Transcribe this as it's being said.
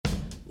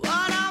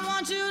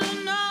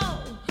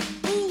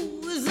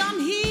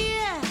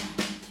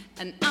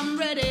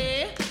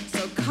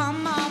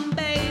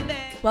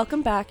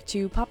Welcome back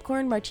to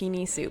Popcorn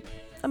Martini Soup,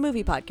 a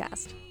movie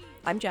podcast.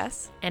 I'm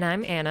Jess. And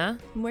I'm Anna.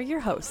 And we're your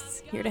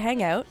hosts, here to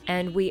hang out.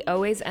 And we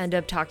always end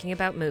up talking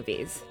about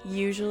movies.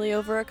 Usually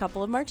over a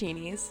couple of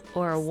martinis.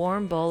 Or a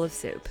warm bowl of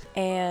soup.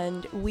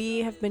 And we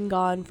have been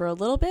gone for a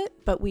little bit,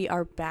 but we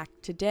are back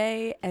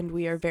today, and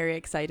we are very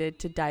excited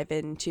to dive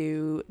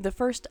into the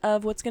first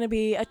of what's going to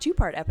be a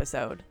two-part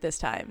episode this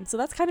time. So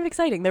that's kind of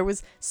exciting. There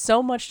was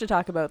so much to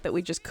talk about that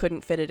we just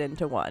couldn't fit it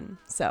into one.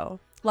 So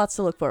lots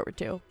to look forward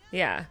to.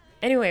 Yeah.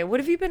 Anyway, what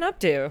have you been up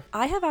to?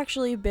 I have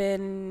actually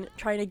been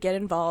trying to get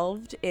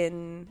involved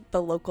in the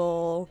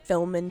local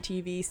film and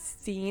TV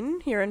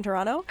scene here in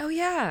Toronto. Oh,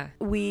 yeah.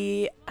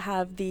 We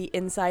have the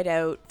Inside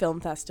Out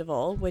Film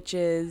Festival, which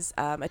is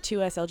a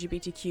 2S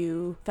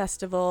LGBTQ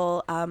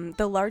festival,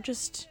 the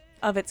largest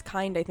of its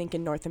kind, I think,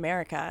 in North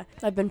America.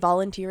 I've been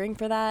volunteering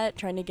for that,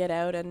 trying to get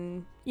out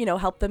and,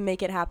 help them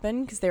make it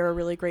happen because they're a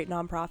really great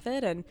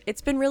nonprofit. And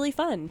it's been really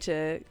fun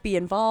to be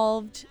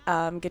involved,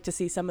 get to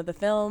see some of the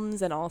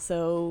films, and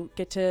also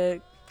get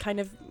to kind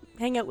of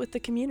hang out with the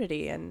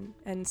community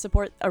and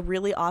support a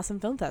really awesome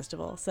film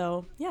festival.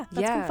 So, yeah,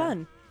 that's been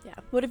fun. Yeah.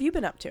 What have you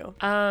been up to?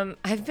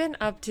 I've been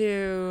up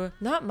to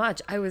not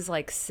much. I was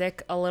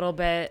sick a little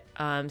bit,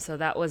 so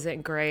that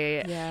wasn't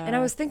great. Yeah. And I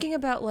was thinking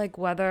about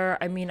whether,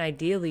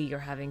 ideally you're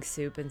having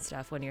soup and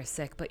stuff when you're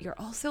sick, but you're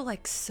also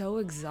so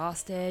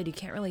exhausted. You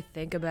can't really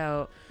think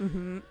about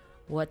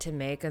what to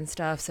make and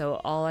stuff. So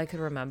all I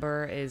could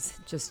remember is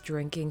just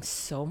drinking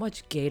so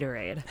much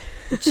Gatorade,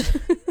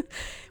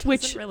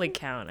 which doesn't really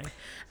count.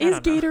 Is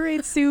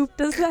Gatorade soup?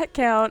 Does that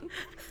count?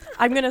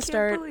 I'm gonna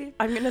start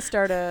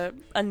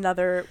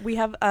another. We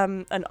have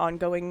an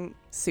ongoing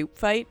soup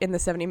fight in the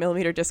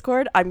 70mm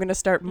Discord. I'm gonna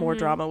start more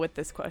drama with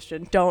this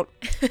question. Don't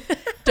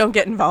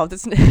get involved.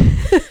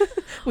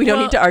 We don't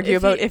need to argue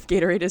about if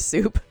Gatorade is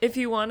soup. If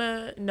you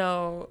wanna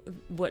know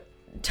what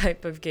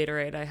type of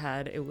Gatorade I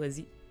had, it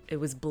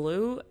was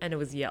blue and it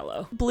was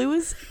yellow. Blue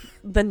is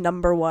the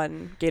number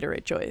one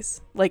Gatorade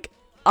choice,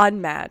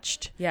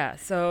 unmatched. Yeah.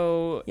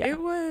 So yeah. It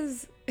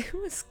was.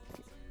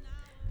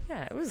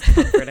 Yeah, it was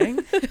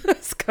comforting. It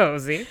was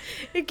cozy.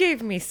 It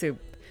gave me soup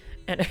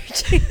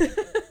energy.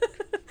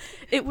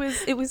 It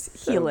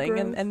was healing,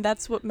 and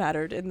that's what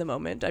mattered in the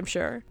moment, I'm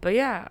sure. But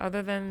yeah,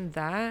 other than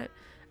that,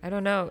 I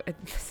don't know.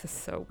 This is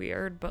so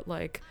weird, but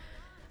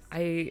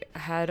I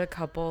had a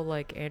couple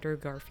Andrew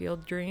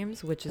Garfield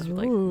dreams, which is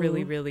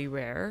really, really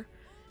rare.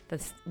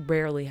 That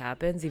rarely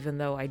happens, even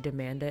though I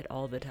demand it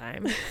all the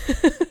time.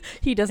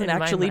 He doesn't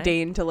actually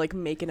deign to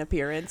make an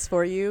appearance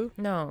for you.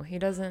 No, he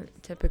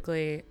doesn't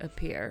typically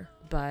appear.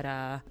 But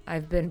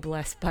I've been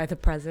blessed by the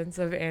presence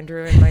of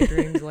Andrew in my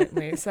dreams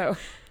lately. So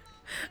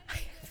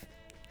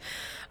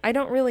I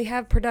don't really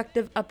have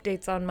productive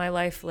updates on my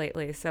life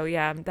lately. So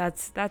yeah,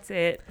 that's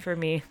it for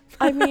me.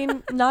 I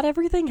mean, not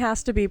everything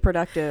has to be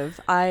productive.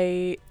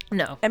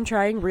 No. I'm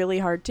trying really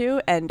hard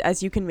to, and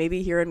as you can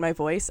maybe hear in my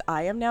voice,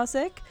 I am now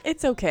sick.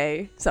 It's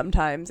okay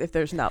sometimes if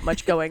there's not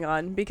much going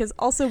on, because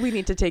also we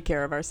need to take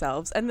care of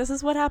ourselves, and this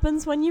is what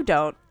happens when you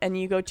don't, and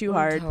you go too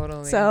hard.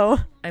 Totally. So,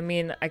 I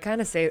mean, I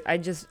kind of say,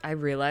 I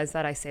realize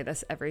that I say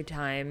this every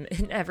time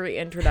in every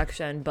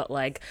introduction, but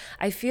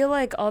I feel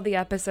all the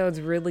episodes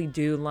really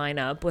do line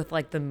up with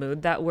the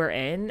mood that we're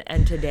in,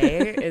 and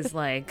today is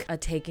a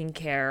taking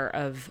care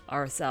of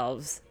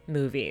ourselves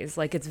movies.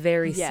 It's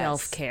very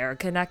self-care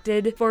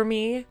connected for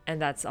me,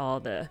 and that's all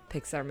the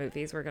Pixar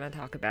movies we're going to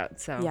talk about.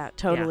 So yeah,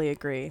 totally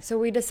agree. So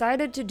we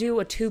decided to do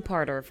a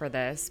two-parter for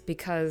this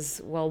because,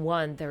 well,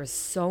 one, there's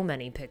so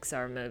many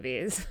Pixar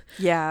movies.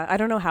 Yeah, I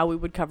don't know how we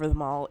would cover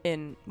them all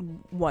in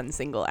one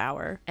single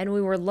hour. And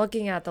we were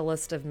looking at the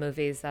list of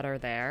movies that are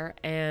there,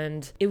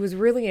 and it was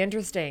really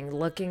interesting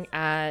looking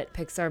at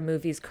Pixar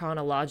movies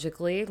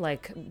chronologically,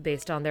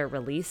 based on their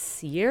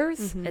release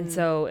years. And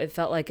so it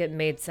felt like it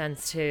made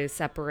sense to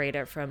separate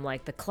it from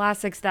the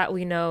classics that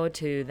we know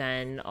to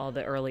then all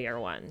the earlier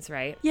ones,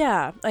 right?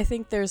 Yeah, I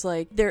think there's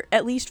there,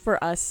 at least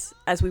for us,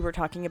 as we were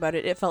talking about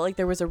it, it felt like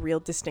there was a real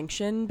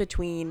distinction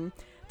between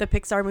the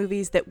Pixar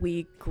movies that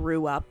we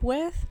grew up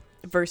with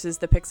versus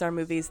the Pixar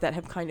movies that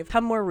have kind of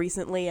come more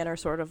recently and are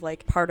sort of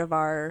part of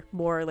our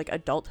more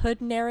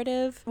adulthood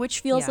narrative, which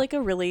feels like a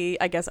really,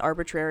 I guess,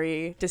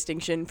 arbitrary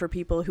distinction for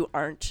people who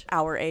aren't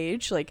our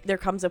age. There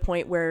comes a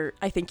point where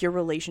I think your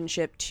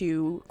relationship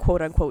to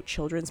quote unquote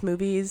children's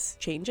movies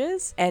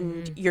changes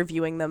and you're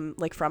viewing them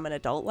from an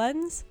adult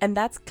lens. And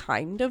that's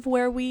kind of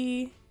where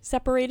we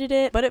separated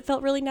it, but it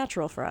felt really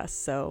natural for us,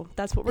 so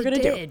that's what we're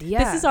gonna do.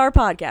 Yeah. This is our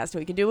podcast,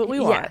 and we can do what we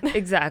want. Yeah,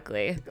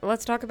 exactly.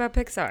 Let's talk about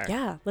Pixar.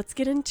 Yeah, let's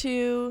get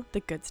into the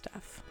good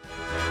stuff.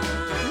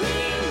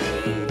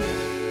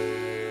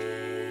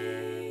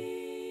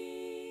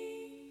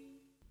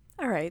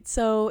 All right,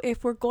 so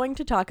if we're going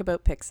to talk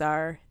about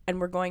Pixar, and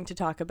we're going to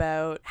talk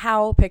about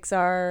how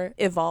Pixar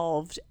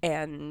evolved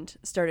and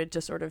started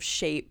to sort of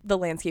shape the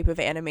landscape of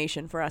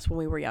animation for us when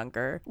we were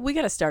younger, we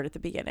got to start at the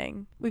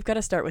beginning. We've got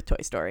to start with Toy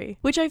Story,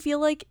 which I feel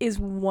like is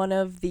one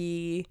of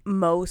the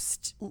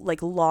most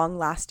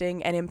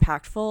long-lasting and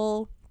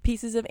impactful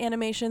pieces of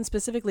animation,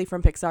 specifically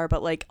from Pixar,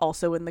 but like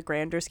also in the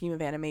grander scheme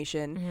of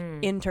animation,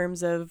 in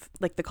terms of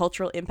like the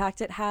cultural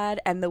impact it had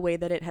and the way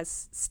that it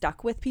has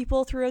stuck with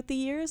people throughout the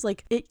years.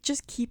 Like it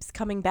just keeps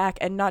coming back,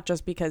 and not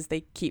just because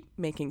they keep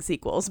making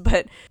sequels,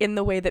 but in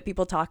the way that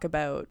people talk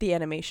about the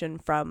animation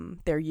from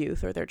their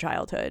youth or their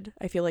childhood.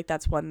 I feel like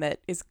that's one that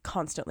is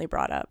constantly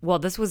brought up. Well,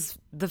 this was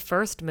the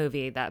first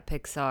movie that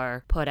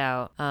Pixar put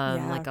out,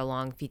 like a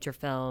long feature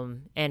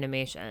film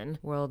animation,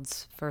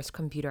 world's first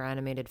computer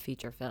animated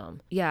feature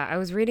film. Yeah, I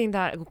was reading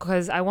that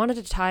because I wanted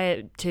to tie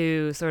it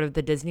to sort of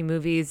the Disney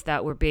movies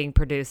that were being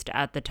produced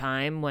at the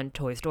time when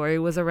Toy Story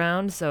was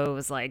around. So it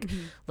was like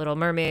Little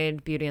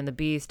Mermaid, Beauty and the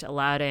Beast,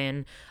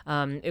 Aladdin.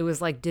 It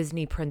was like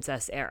Disney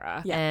princess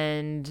era. Yeah.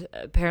 And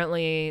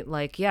apparently,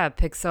 like, yeah,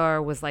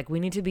 Pixar was like, we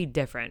need to be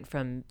different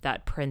from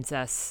that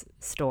princess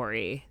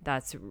story.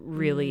 That's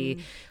really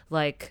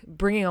like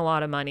bringing a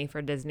lot of money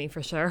for Disney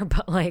for sure.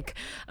 But like,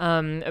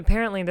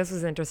 apparently this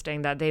was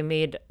interesting that they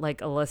made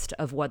like a list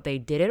of what they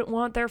didn't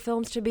want their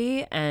films to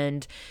be.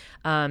 And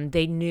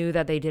they knew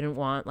that they didn't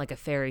want like a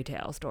fairy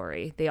tale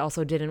story. They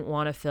also didn't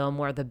want a film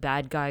where the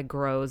bad guy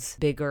grows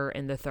bigger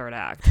in the third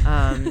act.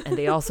 And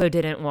they also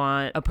didn't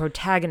want a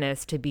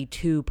protagonist to be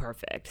too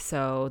perfect.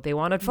 So they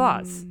wanted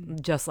flaws,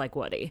 just like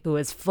Woody, who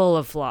is full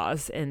of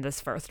flaws in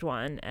this first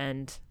one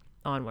and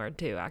onward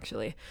too,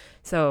 actually.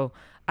 So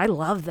I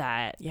love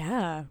that.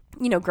 Yeah.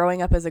 You know,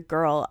 growing up as a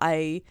girl,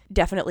 I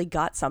definitely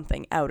got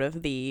something out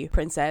of the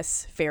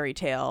princess fairy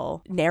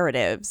tale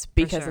narratives,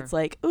 because it's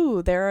like,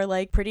 ooh, there are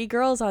like pretty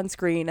girls on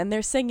screen and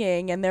they're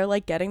singing and they're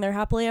like getting their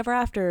happily ever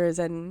afters.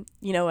 And,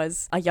 you know,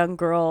 as a young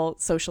girl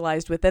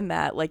socialized within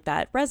that, like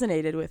that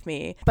resonated with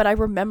me. But I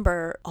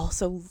remember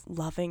also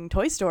loving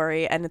Toy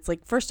Story. And it's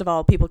like, first of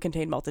all, people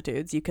contain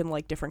multitudes. You can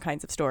like different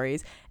kinds of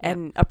stories,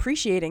 and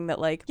appreciating that,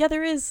 like, yeah,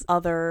 there is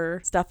other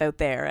stuff out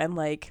there. And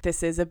like,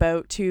 this is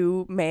about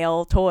two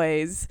male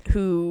toys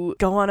who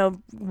go on a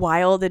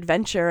wild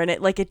adventure, and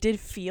it did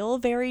feel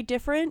very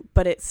different,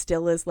 but it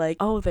still is like,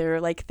 oh, there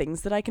are like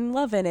things that I can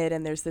love in it,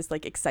 and there's this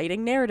like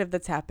exciting narrative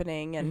that's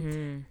happening.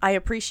 And I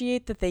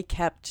appreciate that they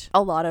kept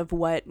a lot of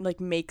what like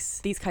makes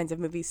these kinds of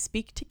movies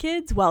speak to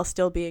kids while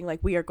still being like,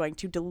 we are going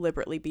to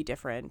deliberately be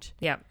different.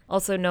 Yeah.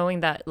 Also knowing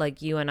that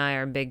like you and I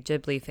are big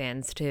Ghibli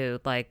fans too,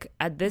 like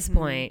at this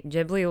point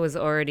Ghibli was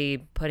already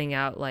putting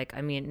out, like,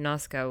 I mean,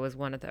 Nazca was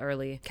one of the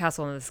early,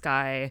 Castle in the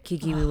Sky,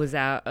 Kiki was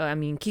out.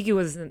 Kiki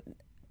was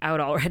out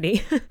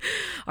already.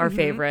 Our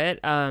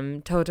favorite,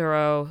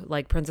 Totoro,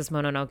 like Princess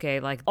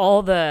Mononoke, like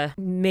all the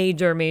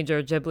major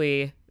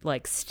Ghibli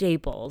like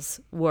staples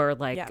were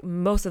like,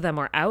 most of them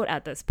are out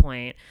at this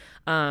point.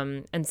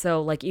 And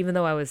so like, even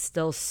though I was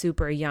still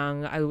super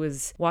young, I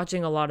was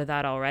watching a lot of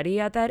that already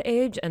at that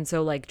age. And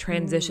so like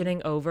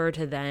transitioning over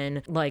to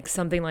then like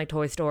something like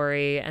Toy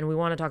Story, and we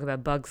want to talk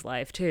about Bug's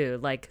Life too,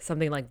 like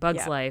something like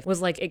Bug's Life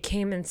was like, it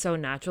came in so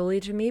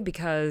naturally to me,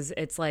 because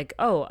it's like,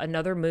 oh,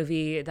 another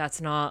movie that's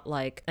not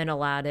like an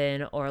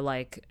Aladdin or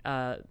like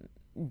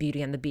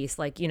Beauty and the Beast,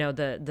 like, you know,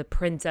 the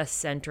princess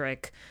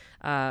centric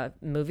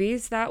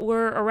movies that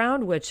were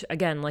around, which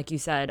again, like you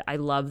said, I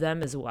love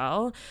them as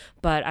well,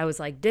 but I was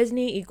like,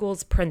 Disney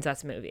equals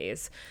princess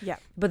movies. Yeah.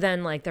 But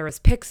then like there was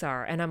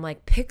Pixar, and I'm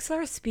like,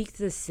 Pixar speaks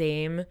the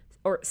same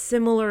or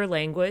similar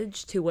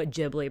language to what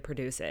Ghibli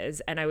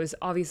produces. And I was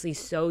obviously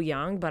so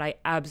young, but I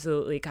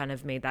absolutely kind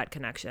of made that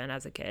connection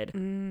as a kid.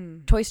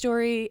 Toy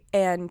Story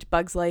and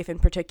Bug's Life in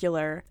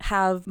particular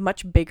have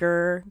much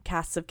bigger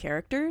casts of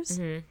characters.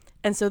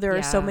 And so there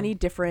are so many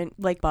different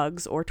like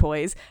bugs or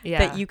toys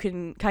that you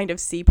can kind of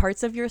see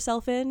parts of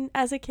yourself in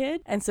as a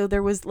kid. And so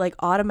there was like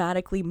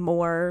automatically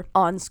more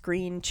on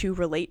screen to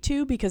relate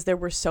to, because there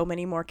were so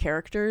many more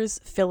characters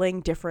filling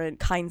different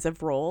kinds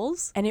of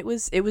roles. And it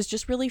was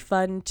just really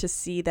fun to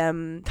see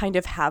them kind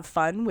of have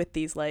fun with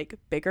these like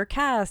bigger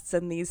casts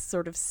and these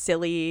sort of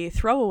silly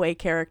throwaway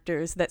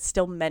characters that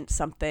still meant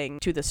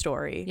something to the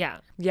story.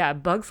 Yeah,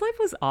 Bug's Life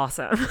was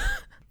awesome.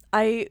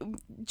 I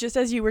just,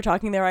 as you were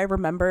talking there, I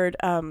remembered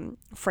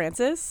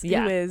Francis, who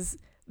is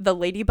the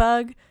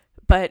ladybug,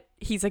 but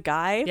he's a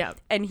guy,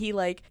 and he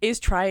like is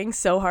trying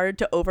so hard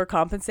to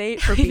overcompensate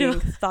for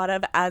being thought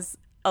of as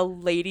a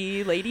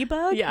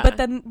ladybug, but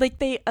then like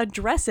they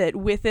address it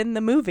within the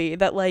movie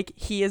that like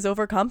he is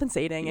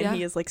overcompensating, and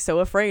he is like so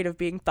afraid of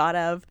being thought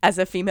of as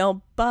a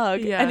female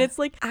bug, and it's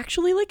like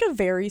actually like a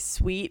very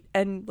sweet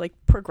and like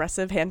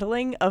progressive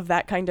handling of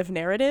that kind of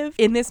narrative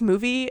in this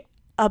movie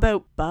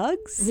about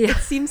bugs. It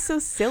seems so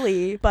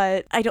silly,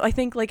 but I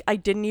think like I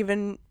didn't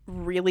even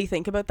really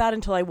think about that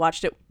until I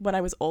watched it when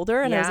I was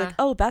older, and I was like,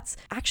 oh, that's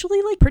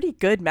actually like pretty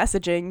good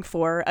messaging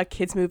for a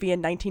kids movie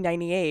in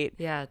 1998.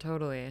 Yeah,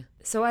 totally.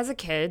 So as a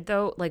kid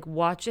though, like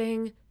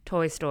watching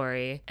Toy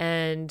Story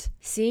and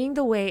seeing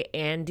the way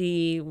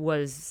Andy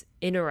was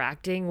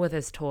interacting with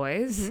his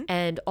toys,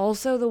 and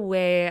also the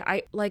way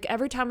I like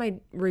every time I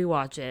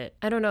rewatch it,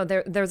 I don't know,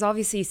 there's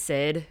obviously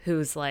Sid,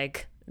 who's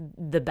like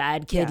the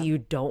bad kid you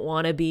don't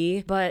want to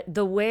be, but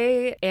the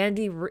way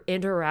Andy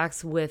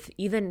interacts with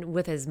even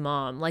with his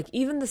mom, like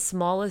even the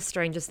smallest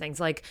strangest things,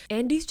 like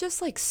Andy's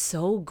just like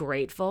so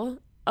grateful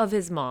of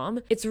his mom.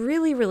 It's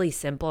really, really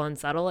simple and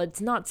subtle.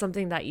 It's not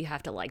something that you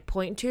have to like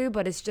point to,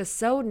 but it's just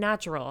so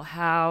natural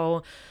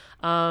how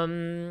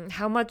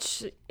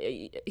much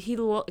he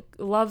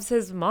loves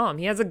his mom.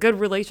 He has a good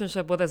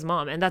relationship with his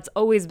mom, and that's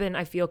always been,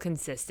 I feel,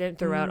 consistent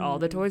throughout all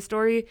the Toy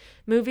Story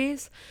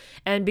movies.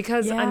 And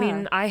because I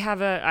mean, I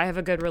have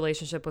a good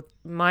relationship with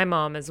my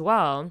mom as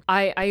well,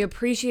 I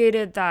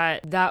appreciated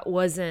that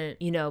wasn't,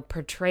 you know,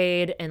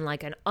 portrayed in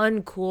like an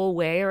uncool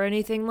way or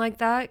anything like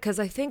that, because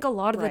I think a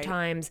lot of the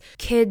times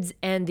kids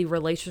and the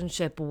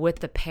relationship with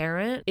the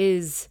parent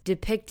is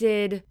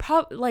depicted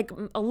like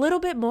a little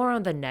bit more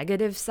on the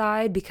negative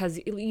side, because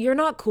you're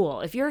not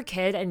cool if you're a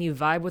kid and you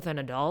vibe with an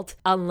adult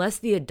unless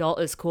the adult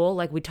is cool,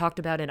 like we talked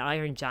about in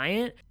Iron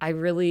Giant. I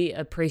really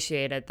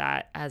appreciated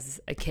that as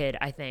a kid,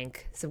 I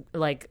think. So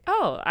like,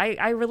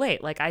 I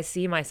relate, like I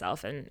see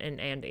myself in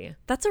Andy.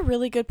 That's a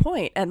really good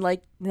point, and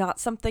like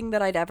not something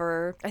that I'd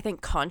ever, I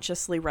think,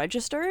 consciously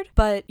registered.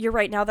 But you're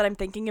right, now that I'm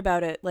thinking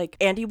about it, like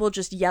Andy will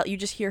just yell, you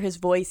just hear his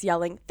voice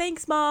yelling,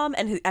 "Thanks, Mom,"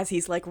 and as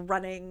he's like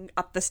running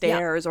up the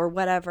stairs or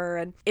whatever.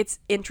 And it's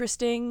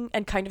interesting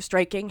and kind of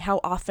striking how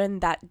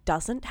often that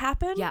doesn't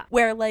happen. Yeah.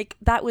 Where like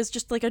that was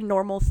just like a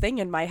normal thing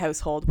in my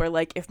household, where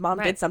like if Mom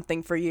did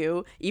something for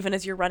you, even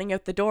as you're running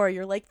out the door,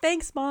 you're like,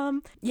 "Thanks,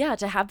 Mom." Yeah,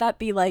 to have that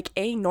be like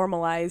A,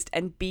 normalized,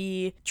 and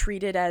B,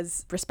 treated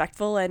as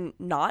respectful and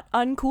not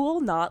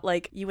uncool, not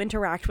like you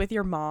interact with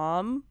your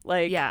mom.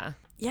 Like, yeah,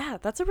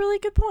 that's a really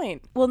good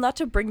point. Well, not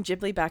to bring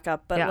Ghibli back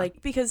up, but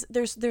like, because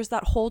there's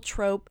that whole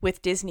trope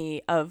with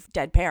Disney of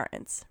dead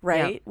parents,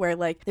 right? Yeah. Where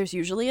like there's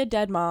usually a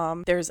dead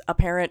mom, there's a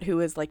parent who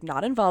is like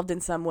not involved in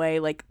some way,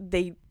 like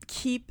they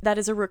keep that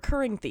as a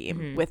recurring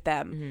theme with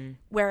them.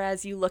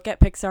 Whereas you look at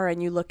Pixar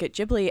and you look at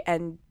Ghibli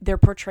and they're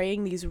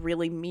portraying these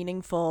really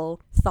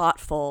meaningful,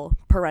 thoughtful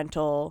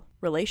parental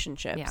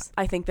relationships. Yeah.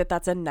 I think that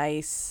that's a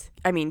nice,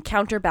 I mean,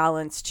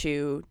 counterbalance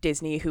to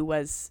Disney, who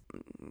was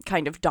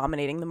kind of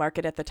dominating the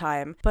market at the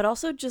time, but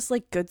also just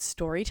like good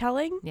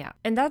storytelling. Yeah.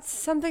 And that's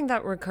something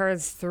that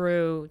recurs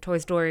through Toy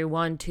Story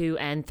 1, 2,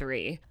 and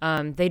 3.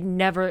 They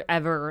never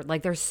ever,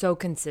 like, they're so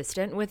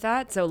consistent with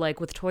that. So like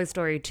with Toy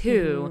Story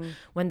 2,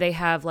 when they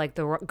have like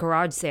the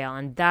garage sale,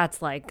 and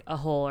that's like a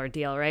whole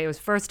ordeal, right? It was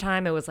first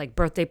time, it was like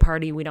birthday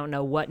party, we don't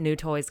know what new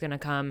toy is gonna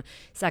come.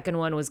 Second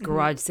one was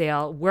garage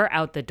sale, we're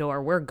out the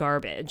door, we're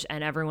garbage,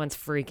 and everyone's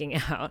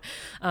freaking out.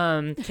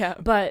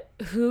 But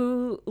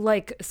who,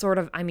 like, sort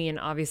of, I mean,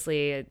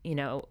 obviously, you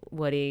know,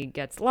 Woody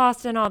gets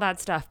lost and all that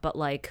stuff, but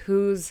like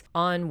who's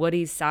on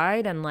Woody's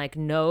side and like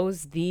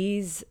knows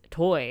these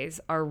toys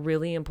are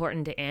really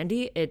important to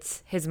Andy?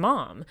 It's his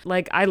mom.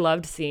 Like, I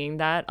loved seeing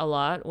that a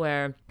lot,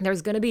 where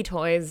there's going to be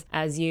toys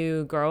as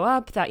you grow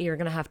up that you're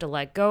going to have to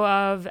let go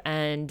of,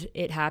 and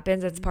it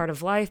happens, it's part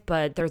of life,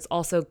 but there's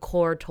also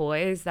core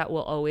toys that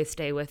will always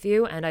stay with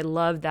you. And I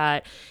love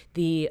that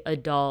the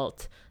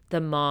adult, the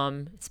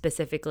mom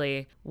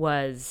specifically,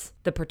 was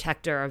the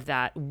protector of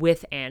that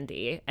with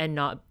Andy, and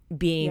not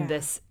being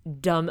this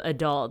dumb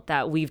adult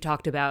that we've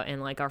talked about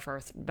in like our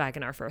first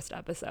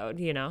episode,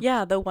 you know?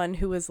 Yeah, the one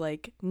who was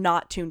like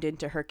not tuned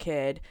into her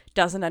kid,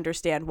 doesn't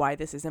understand why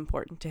this is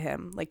important to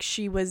him. Like,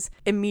 she was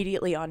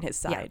immediately on his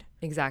side.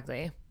 Yeah,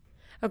 exactly.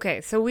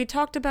 Okay, so we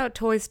talked about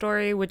Toy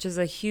Story, which is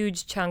a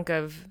huge chunk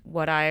of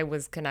what I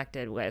was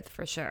connected with,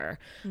 for sure.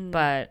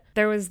 But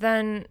there was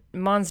then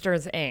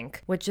Monsters, Inc.,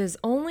 which is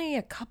only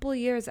a couple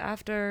years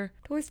after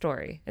Toy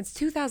Story. It's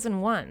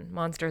 2001,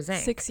 Monsters,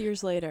 Inc. 6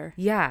 years later.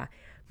 Yeah.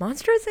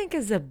 Monsters, Inc.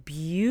 is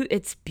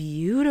it's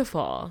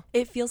beautiful.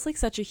 It feels like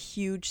such a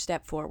huge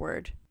step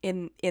forward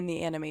in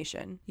the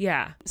animation.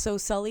 Yeah. So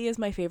Sully is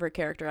my favorite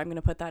character. I'm going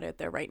to put that out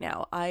there right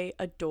now. I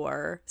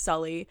adore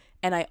Sully,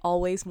 and I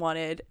always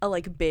wanted a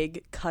like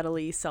big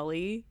cuddly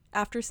Sully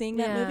after seeing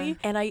that movie.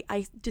 And I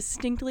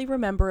distinctly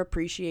remember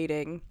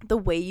appreciating the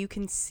way you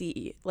can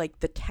see like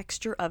the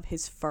texture of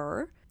his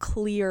fur,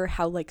 clear,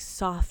 how like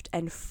soft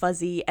and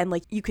fuzzy, and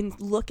like you can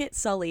look at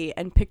Sully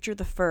and picture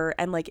the fur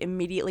and like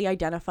immediately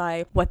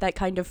identify what that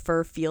kind of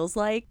fur feels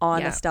like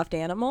on a stuffed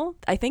animal.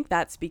 I think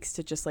that speaks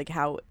to just like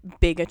how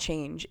big a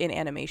change in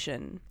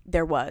animation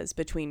there was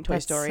between Toy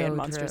Story and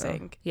Monsters,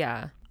 Inc.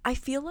 Yeah. I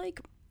feel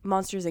like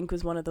Monsters, Inc.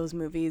 was one of those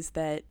movies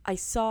that I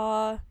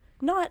saw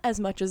not as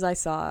much as I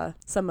saw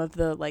some of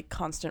the like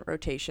constant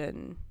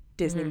rotation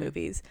Disney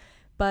movies,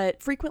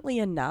 but frequently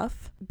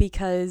enough,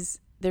 because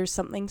there's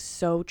something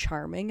so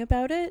charming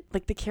about it.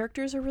 Like, the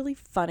characters are really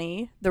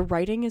funny, the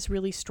writing is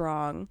really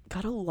strong,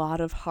 got a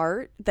lot of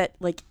heart that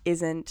like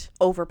isn't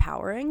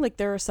overpowering. Like,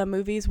 there are some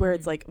movies where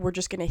it's like, we're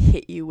just gonna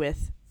hit you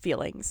with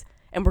feelings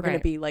and we're going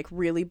to be like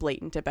really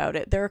blatant about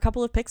it. There are a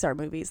couple of Pixar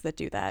movies that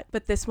do that,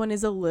 but this one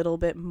is a little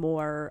bit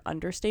more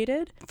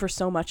understated. For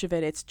so much of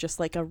it, it's just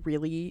like a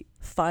really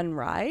fun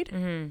ride,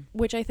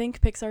 which I think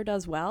Pixar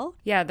does well.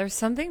 Yeah, there's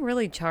something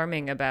really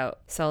charming about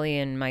Sully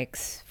and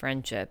Mike's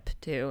friendship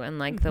too, and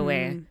like the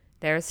way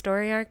their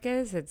story arc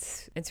is.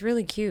 It's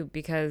really cute,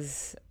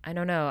 because I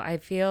don't know, I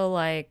feel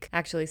like,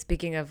 actually,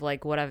 speaking of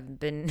like what I've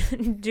been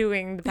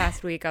doing the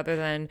past week other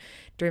than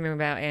dreaming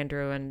about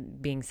Andrew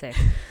and being sick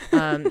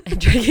and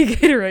drinking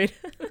Gatorade,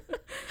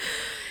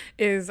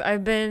 is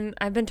I've been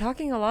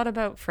talking a lot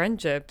about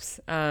friendships,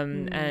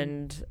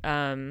 and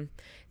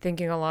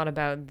thinking a lot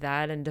about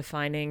that and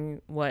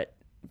defining what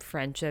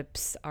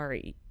friendships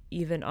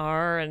even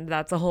are, and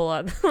that's a whole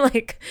lot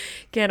like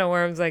can of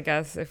worms, I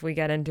guess, if we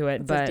get into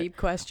it. It's a deep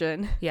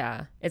question.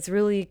 Yeah, it's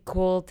really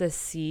cool to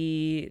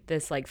see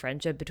this like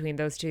friendship between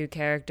those two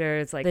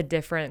characters, like the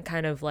different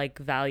kind of like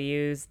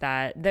values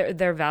that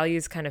their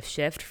values kind of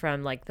shift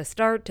from like the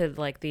start to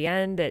like the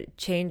end. It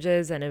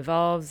changes and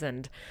evolves,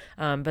 and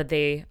but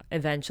they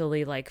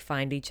eventually like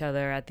find each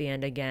other at the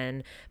end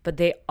again. But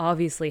they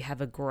obviously have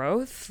a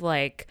growth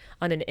like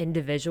on an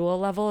individual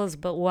level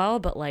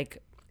but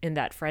like in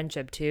that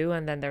friendship too.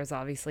 And then there's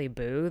obviously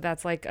Boo,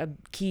 that's like a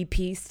key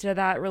piece to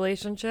that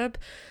relationship.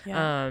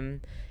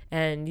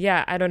 And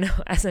yeah, I don't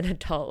know, as an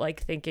adult,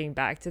 like thinking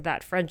back to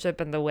that friendship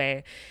and the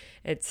way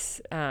it's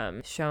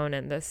shown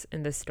in this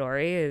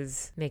story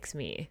makes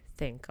me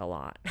think a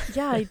lot.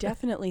 Yeah, I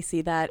definitely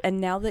see that. And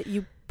now that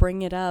you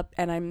bring it up,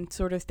 and I'm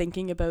sort of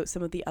thinking about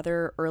some of the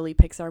other early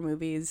Pixar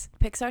movies,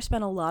 Pixar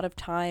spent a lot of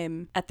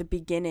time at the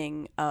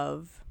beginning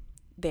of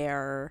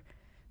their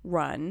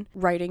run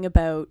writing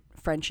about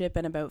friendship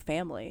and about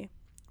family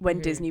when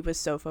Disney was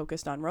so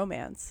focused on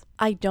romance.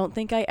 I don't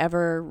think I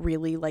ever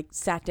really like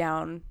sat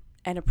down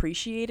and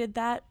appreciated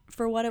that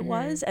for what it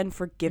was, and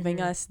for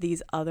giving us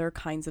these other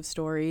kinds of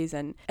stories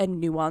and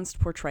nuanced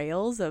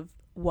portrayals of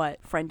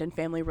what friend and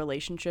family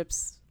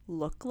relationships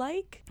look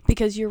like.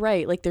 Because you're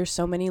right, like there's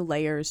so many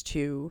layers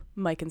to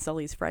Mike and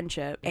Sully's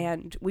friendship,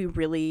 and we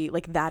really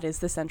like that is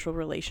the central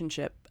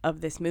relationship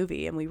of this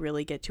movie, and we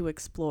really get to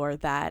explore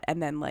that.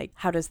 And then like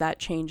how does that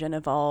change and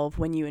evolve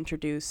when you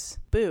introduce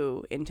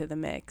Boo into the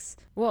mix?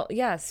 Well,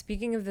 yeah,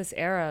 speaking of this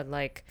era,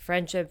 like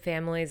friendship,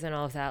 families, and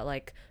all of that,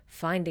 like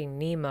Finding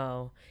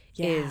Nemo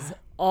is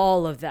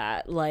all of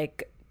that,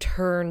 like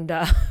turned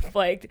up.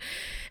 Like,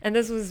 and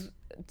this was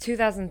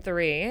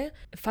 2003.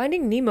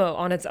 Finding Nemo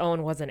on its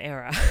own was an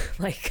era.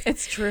 Like,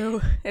 it's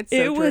true.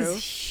 It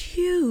was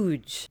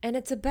huge, and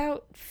it's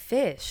about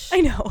fish.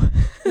 I know.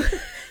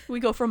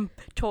 We go from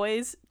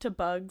toys to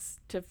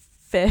bugs to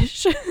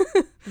fish.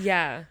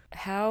 Yeah,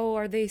 how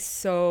are they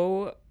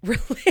so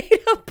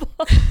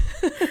relatable?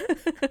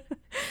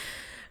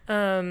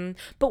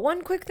 But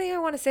one quick thing I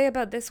want to say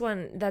about this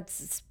one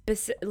that's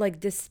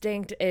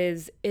distinct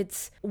is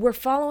we're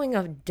following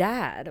a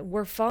dad.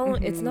 We're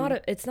following it's not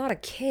a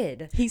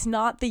kid. He's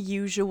not the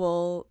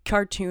usual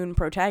cartoon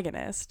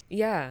protagonist.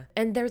 Yeah.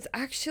 And there's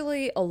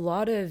actually a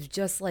lot of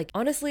just like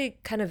honestly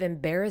kind of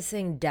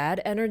embarrassing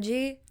dad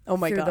energy. Oh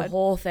my God. The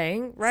whole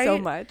thing, right? So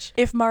much.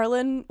 If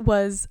Marlon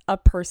was a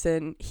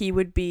person, he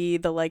would be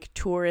the like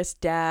tourist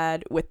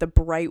dad with the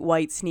bright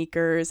white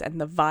sneakers and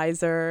the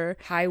visor,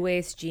 high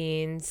waist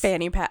jeans,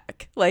 fanny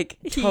pack. Like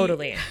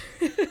totally.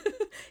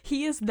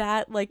 He is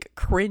that like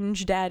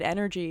cringe dad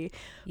energy.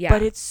 Yeah.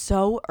 But it's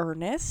so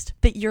earnest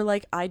that you're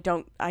like, I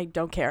don't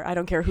care. I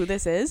don't care who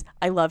this is.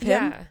 I love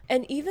him. Yeah.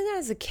 And even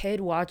as a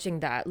kid watching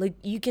that, like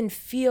you can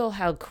feel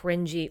how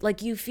cringy,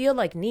 like you feel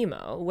like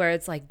Nemo, where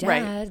it's like, Dad,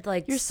 right.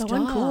 like you're so stop.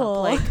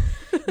 uncool. Like,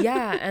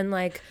 yeah. And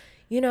like,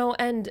 you know,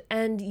 and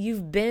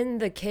you've been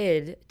the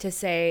kid to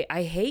say,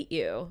 I hate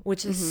you,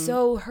 which is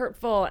so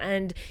hurtful.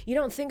 And you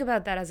don't think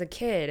about that as a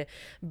kid.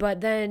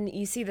 But then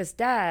you see this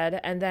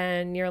dad, and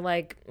then you're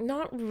like,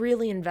 not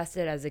really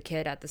invested as a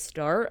kid at the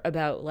start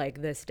about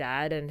like this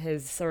dad and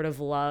his sort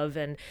of love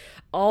and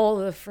all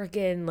the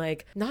freaking,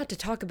 like, not to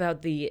talk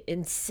about the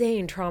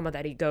insane trauma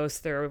that he goes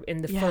through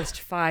in the first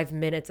 5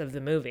 minutes of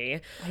the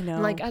movie. I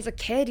know. Like, as a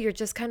kid, you're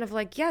just kind of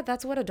like, yeah,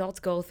 that's what adults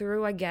go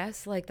through, I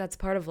guess. Like, that's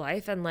part of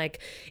life. And like,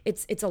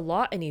 it's a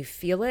lot and you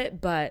feel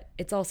it, but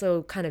it's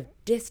also kind of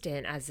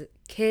distant as a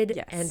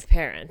kid and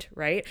parent,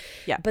 right?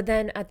 Yeah. But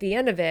then at the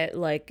end of it,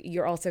 like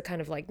you're also kind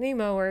of like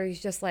Nemo, where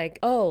he's just like,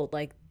 oh,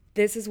 like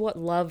this is what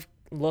love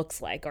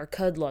looks like or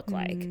could look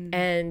like.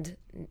 And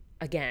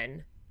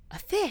again, a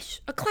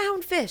fish, a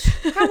clownfish.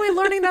 How am I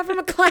learning that from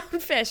a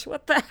clownfish?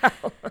 What the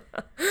hell?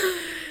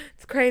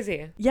 It's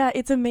crazy. Yeah,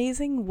 it's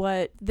amazing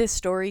what this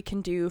story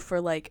can do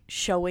for like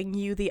showing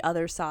you the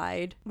other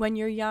side when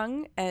you're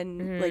young.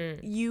 And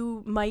like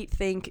you might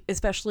think,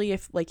 especially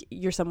if like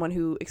you're someone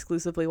who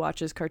exclusively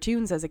watches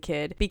cartoons as a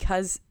kid,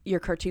 because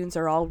your cartoons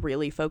are all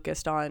really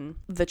focused on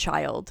the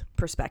child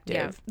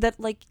perspective, that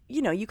like,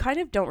 you know, you kind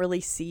of don't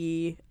really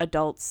see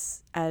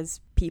adults as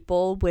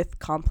people with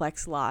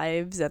complex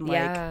lives. And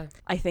like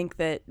I think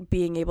that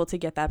being able to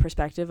get that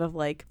perspective of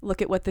like,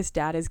 look at what this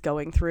dad is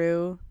going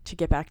through to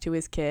get back to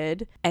his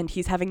kid, and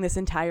he's having this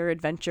entire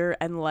adventure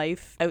and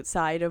life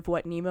outside of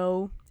what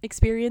Nemo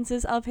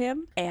experiences of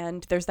him.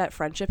 And there's that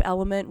friendship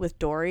element with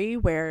Dory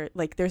where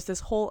like there's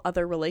this whole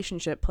other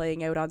relationship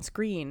playing out on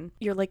screen.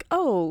 You're like,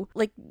 oh,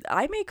 like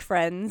I make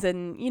friends,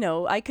 and you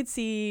know, I could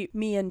see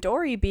me and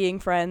Dory being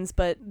friends,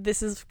 but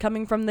this is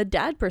coming from the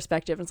dad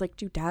perspective. And it's like,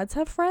 do dads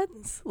have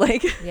friends?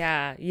 Like,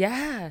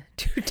 yeah,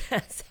 do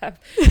dads have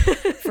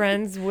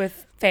friends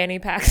with fanny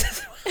packs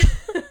as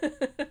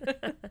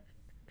well?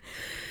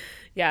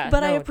 Yeah,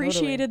 But I no,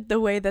 appreciated the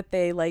way that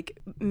they like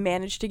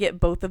managed to get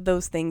both of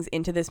those things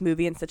into this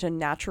movie in such a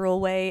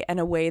natural way, and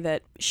a way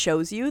that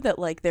shows you that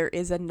like there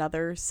is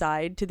another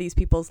side to these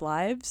people's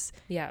lives.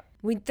 Yeah.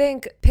 We'd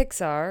think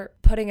Pixar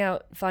putting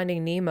out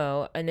Finding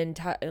Nemo an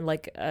entire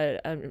like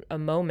a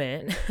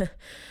moment.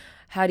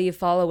 How do you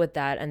follow with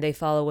that? And they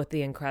follow with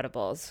The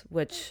Incredibles,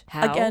 which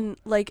how? Again,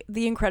 like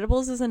The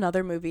Incredibles is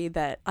another movie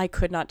that I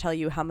could not tell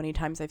you how many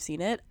times I've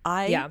seen it.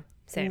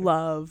 Same.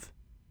 Love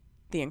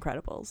The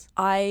Incredibles.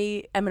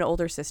 I am an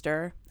older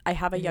sister. I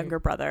have a younger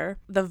brother.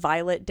 The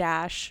Violet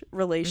Dash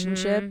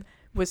relationship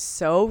was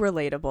so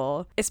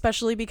relatable,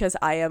 especially because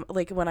I am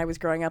like, when I was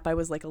growing up, I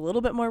was like a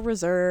little bit more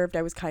reserved.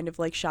 I was kind of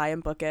like shy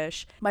and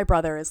bookish. My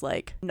brother is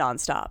like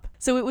nonstop.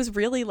 So it was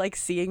really like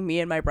seeing me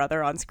and my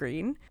brother on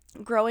screen.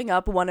 Growing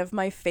up, one of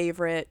my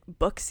favorite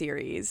book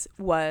series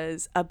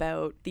was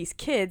about these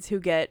kids who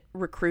get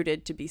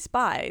recruited to be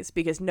spies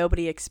because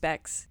nobody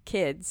expects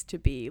kids to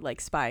be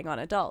like spying on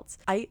adults.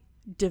 I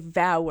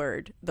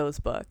devoured those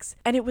books,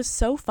 and it was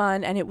so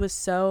fun, and it was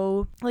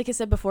so, like I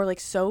said before, like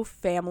so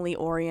family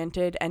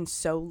oriented and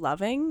so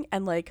loving,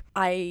 and like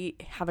I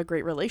have a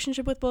great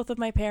relationship with both of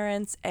my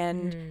parents,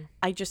 and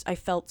I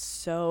felt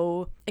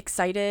so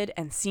excited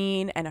and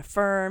seen and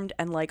affirmed,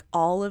 and like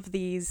all of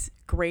these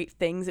great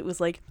things. It was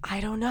like,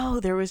 I don't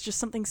know, there was just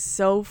something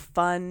so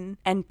fun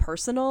and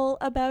personal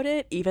about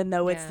it, even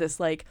though it's this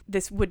like,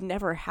 this would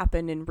never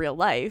happen in real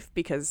life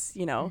because,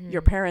 you know,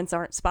 your parents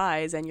aren't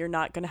spies and you're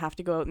not going to have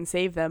to go out and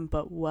save them.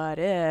 But what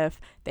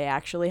if they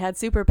actually had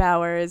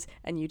superpowers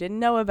and you didn't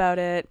know about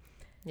it?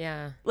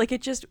 Yeah. Like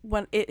it just,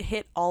 when it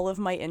hit all of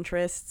my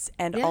interests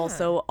and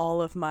also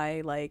all of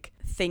my like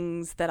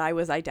things that I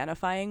was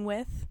identifying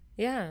with.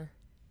 Yeah.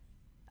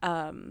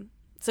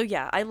 So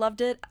yeah, I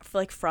loved it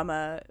like from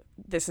a,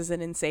 this is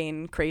an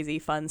insane, crazy,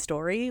 fun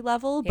story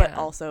level, but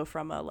also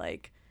from a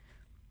like,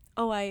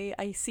 oh,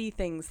 I see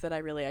things that I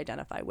really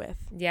identify with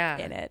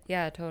in it.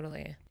 Yeah,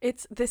 totally.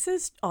 This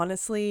is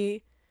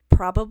honestly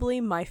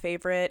probably my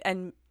favorite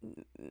and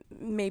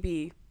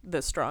maybe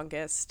the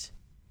strongest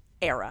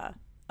era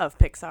of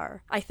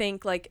Pixar. I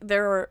think like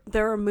there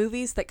are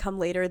movies that come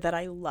later that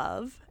I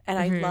love, and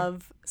I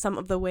love some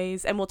of the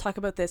ways, and we'll talk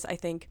about this, I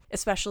think,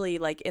 especially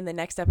like in the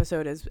next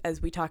episode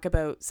as we talk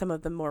about some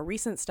of the more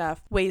recent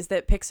stuff, ways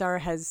that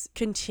Pixar has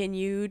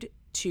continued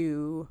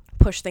to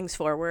push things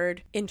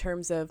forward in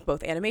terms of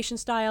both animation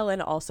style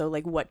and also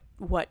like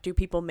what do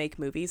people make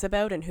movies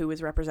about and who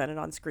is represented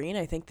on screen.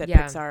 I think that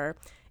Pixar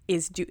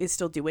is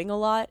still doing a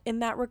lot in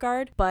that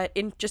regard, but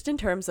in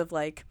terms of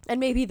like, and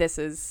maybe this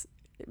is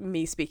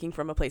me speaking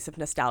from a place of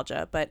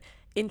nostalgia, but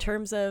in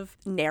terms of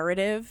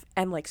narrative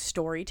and like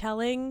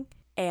storytelling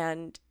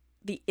and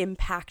the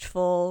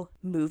impactful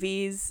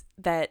movies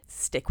that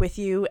stick with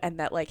you and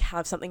that like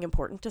have something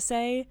important to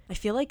say, I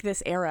feel like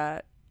this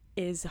era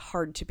is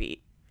hard to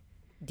beat.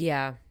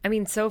 Yeah. I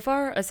mean, so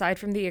far, aside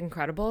from The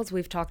Incredibles,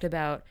 we've talked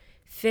about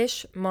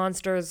fish,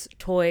 monsters,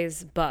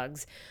 toys,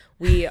 bugs.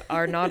 We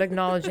are not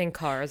acknowledging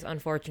Cars,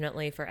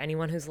 unfortunately, for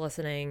anyone who's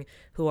listening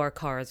who are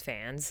Cars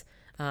fans.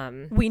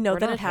 We know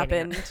that it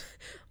happened.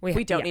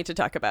 We don't need to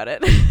talk about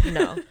it.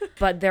 No,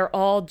 but they're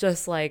all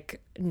just like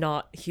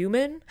not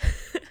human.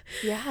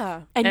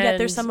 Yeah. And yet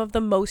they're some of the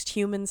most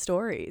human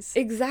stories.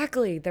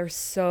 Exactly. They're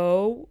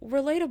so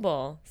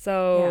relatable.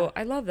 So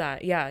I love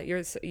that. Yeah,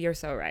 you're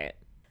so right.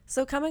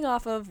 So coming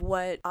off of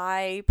what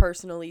I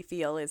personally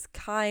feel is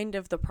kind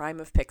of the prime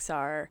of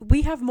Pixar,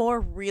 we have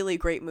more really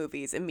great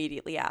movies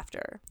immediately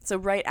after. So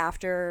right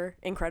after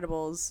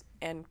Incredibles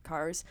and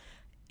Cars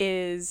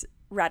is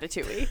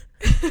Ratatouille.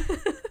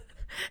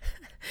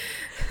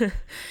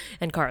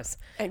 And Cars.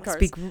 And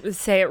Cars.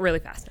 Say it really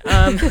fast.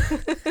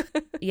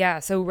 Yeah,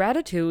 so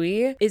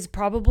Ratatouille is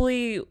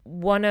probably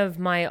one of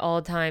my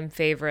all-time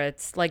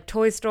favorites. Like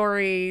Toy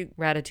Story,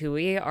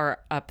 Ratatouille are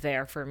up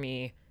there for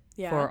me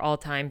for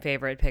all-time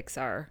favorite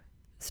Pixar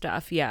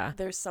stuff. Yeah.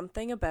 There's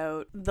something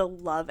about the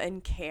love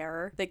and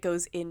care that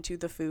goes into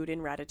the food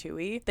in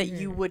Ratatouille that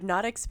you would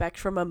not expect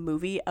from a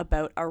movie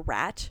about a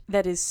rat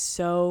that is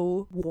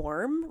so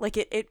warm. Like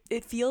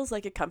it feels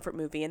like a comfort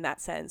movie in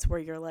that sense, where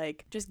you're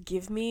like, just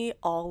give me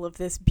all of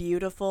this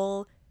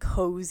beautiful,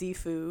 cozy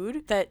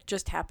food that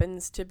just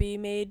happens to be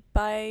made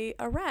by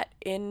a rat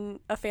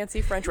in a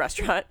fancy French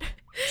restaurant.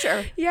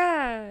 Sure.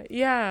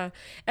 Yeah.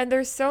 And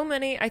there's so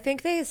many, I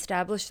think they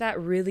established that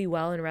really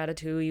well in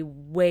Ratatouille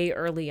way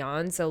early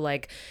on. So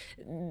like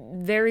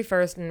very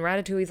first in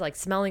Ratatouille's like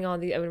smelling all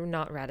the,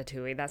 not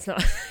Ratatouille, that's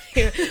not,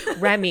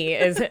 Remy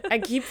is, I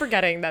keep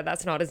forgetting that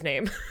that's not his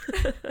name.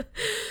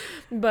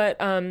 But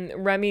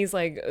Remy's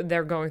like,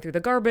 they're going through the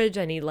garbage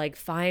and he like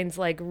finds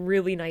like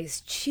really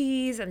nice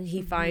cheese and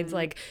he finds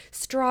like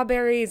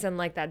strawberries and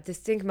like that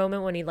distinct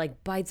moment when he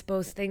like bites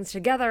both things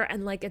together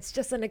and like it's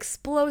just an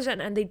explosion,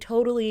 and they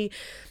totally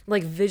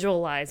like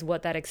visualize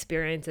what that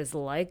experience is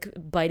like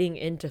biting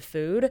into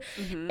food.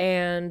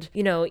 And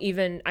you know,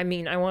 even I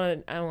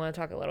want to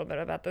talk a little bit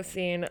about the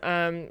scene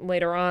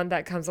later on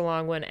that comes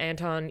along when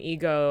Anton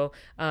Ego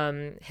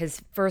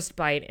his first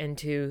bite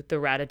into the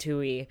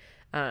ratatouille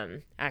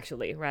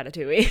Actually,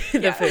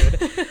 Ratatouille, the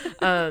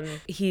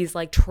food. He's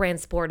like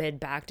transported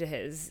back to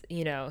his,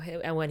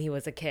 and when he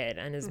was a kid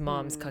and his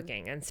mom's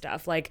cooking and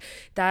stuff. Like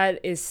that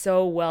is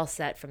so well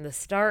set from the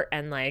start,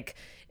 and like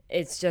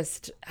it's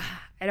just,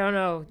 I don't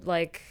know,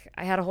 like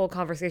I had a whole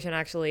conversation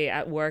actually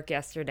at work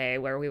yesterday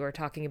where we were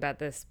talking about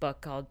this book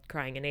called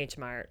Crying in H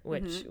Mart,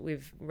 which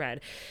we've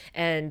read,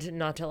 and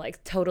not to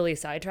like totally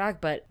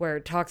sidetrack, but where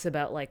it talks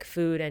about like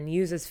food and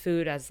uses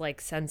food as like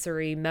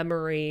sensory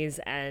memories,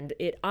 and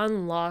it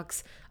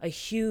unlocks a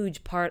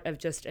huge part of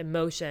just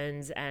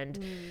emotions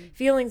and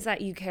feelings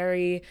that you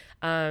carry,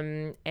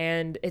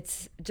 and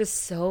it's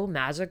just so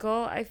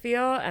magical, I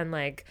feel. And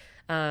like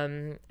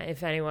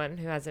if anyone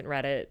who hasn't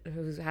read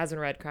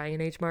Crying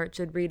in H Mart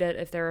should read it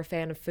if they're a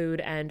fan of food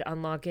and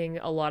unlocking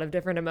a lot of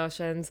different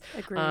emotions.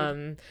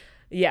 Agreed.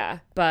 Yeah,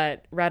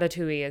 but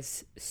Ratatouille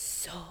is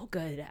so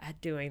good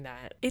at doing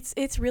that.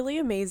 It's really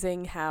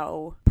amazing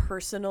how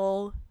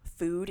personal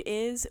food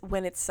is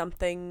when it's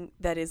something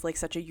that is like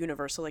such a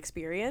universal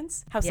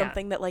experience. How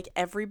something that like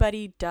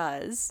everybody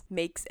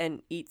makes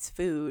and eats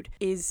food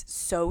is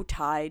so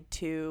tied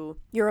to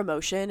your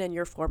emotion and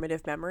your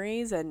formative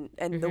memories and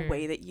the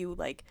way that you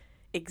like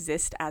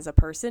exist as a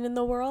person in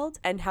the world.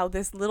 And how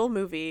this little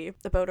movie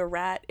about a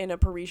rat in a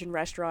Parisian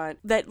restaurant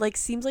that like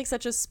seems like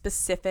such a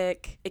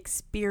specific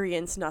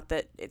experience, not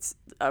that it's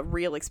a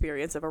real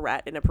experience of a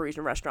rat in a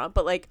Parisian restaurant,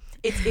 but like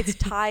it's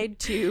tied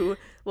to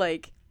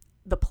like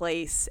the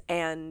place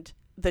and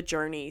the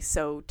journey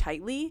so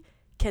tightly,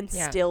 can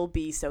still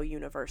be so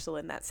universal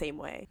in that same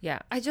way. Yeah.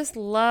 I just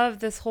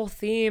love this whole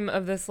theme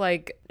of this,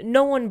 like,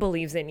 no one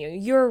believes in you.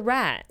 You're a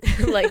rat.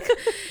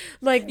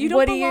 like you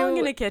don't belong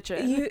in a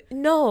kitchen.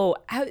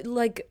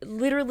 Like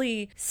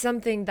literally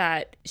something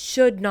that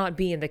should not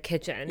be in the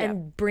kitchen,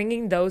 and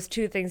bringing those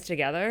two things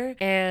together.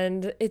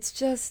 And it's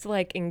just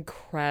like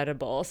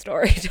incredible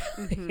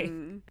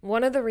storytelling.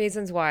 One of the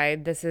reasons why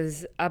this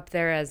is up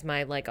there as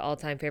my like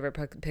all-time favorite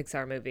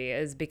Pixar movie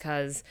is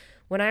because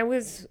when I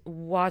was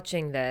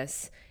watching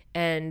this,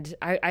 and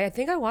I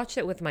think I watched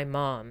it with my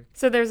mom.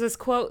 So there's this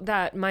quote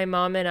that my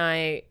mom and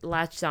I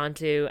latched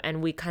onto,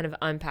 and we kind of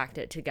unpacked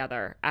it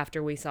together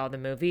after we saw the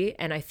movie.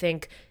 And I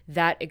think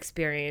that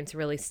experience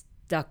really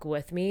stuck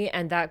with me.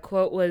 And that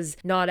quote was,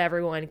 "Not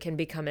everyone can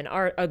become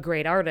a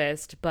great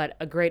artist, but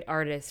a great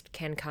artist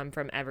can come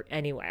from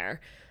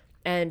anywhere."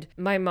 And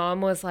my mom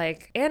was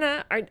like,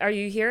 "Anna, are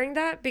you hearing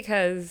that?"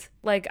 Because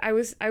like I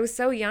was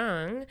so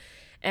young.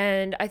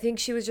 And I think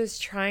she was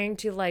just trying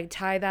to like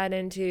tie that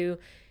into,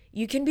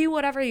 you can be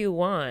whatever you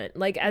want,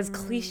 like as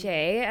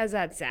cliche as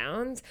that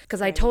sounds,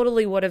 because I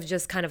totally would have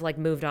just kind of like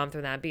moved on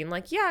from that, being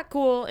like, yeah,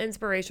 cool,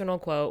 inspirational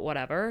quote,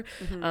 whatever.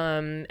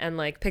 And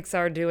like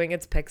Pixar doing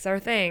its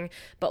Pixar thing.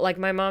 But like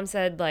my mom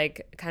said,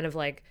 like kind of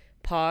like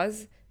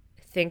pause,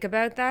 think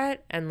about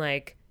that, and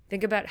like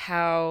think about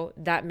how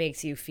that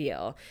makes you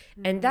feel.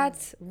 And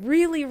that's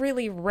really,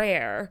 really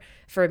rare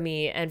for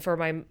me and for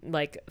my,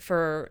 like,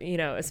 for,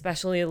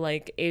 especially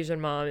like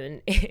Asian mom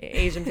and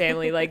Asian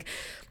family, like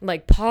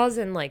pause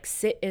and like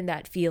sit in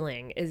that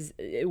feeling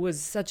it was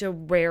such a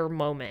rare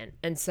moment.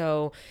 And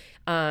so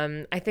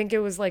I think it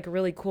was like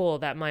really cool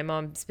that my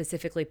mom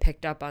specifically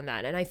picked up on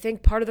that. And I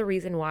think part of the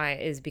reason why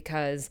is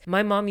because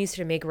my mom used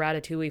to make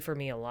ratatouille for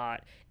me a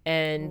lot.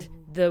 And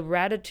the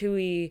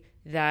ratatouille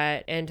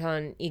that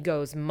Anton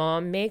Ego's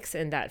mom makes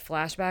in that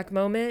flashback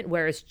moment,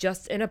 where it's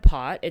just in a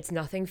pot, it's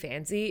nothing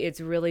fancy, it's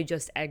really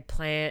just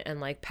eggplant and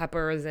like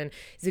peppers and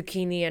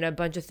zucchini and a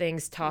bunch of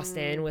things tossed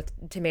in with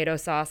tomato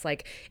sauce.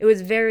 Like it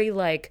was very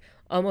like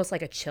almost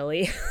like a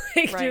chili,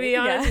 like, to be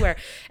honest, where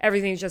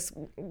everything just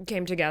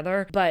came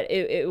together. But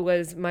it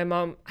was my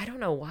mom. I don't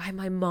know why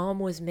my mom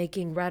was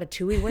making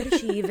ratatouille. Where did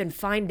she even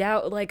find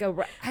out? Like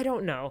I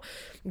don't know.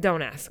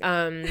 Don't ask.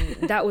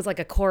 That was like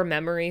a core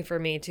memory for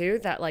me too,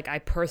 that like I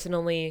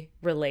personally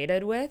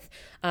related with.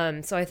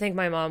 So I think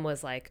my mom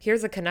was like,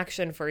 here's a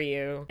connection for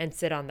you, and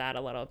sit on that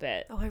a little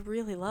bit. Oh, I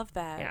really love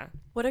that. Yeah.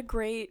 What a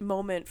great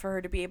moment for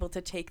her to be able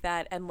to take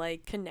that and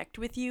like connect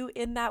with you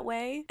in that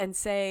way and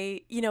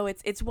say,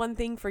 it's one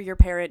thing for your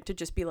parent to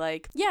just be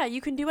like, yeah,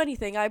 you can do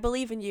anything, I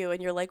believe in you.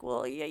 And you're like,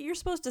 well, yeah, you're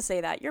supposed to say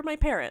that, you're my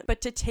parent.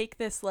 But to take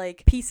this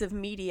like piece of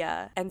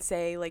media and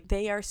say like,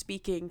 they are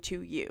speaking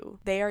to you,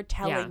 they are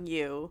telling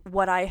you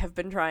what I have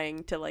been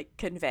trying to like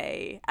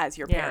convey as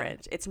your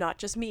parent. It's not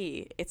just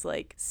me. It's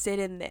like, sit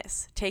in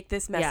this, take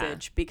this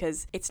message,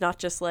 because it's not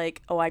just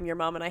like, oh, I'm your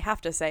mom and I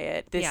have to say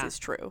it. This is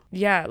true.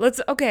 Yeah.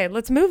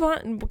 Let's move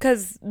on,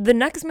 because the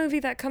next movie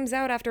that comes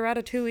out after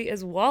Ratatouille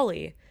is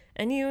WALL-E.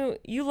 And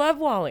you love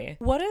WALL-E.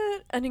 What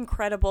an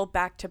incredible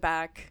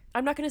back-to-back.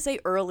 I'm not going to say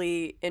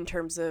early in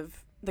terms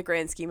of the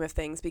grand scheme of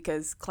things,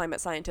 because climate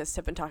scientists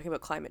have been talking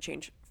about climate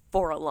change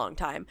for a long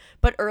time.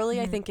 But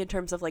early, I think, in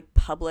terms of like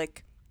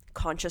public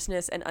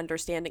consciousness and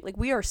understanding. Like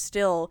we are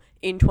still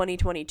in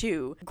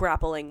 2022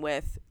 grappling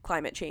with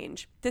climate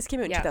change. This came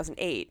out in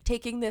 2008.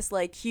 Taking this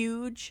like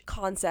huge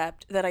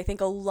concept that I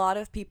think a lot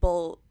of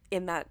people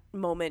in that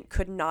moment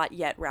could not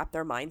yet wrap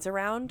their minds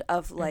around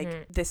of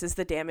like, this is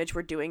the damage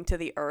we're doing to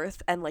the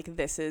earth, and like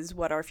this is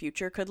what our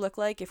future could look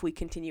like if we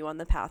continue on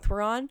the path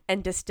we're on,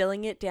 and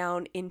distilling it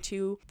down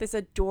into this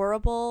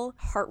adorable,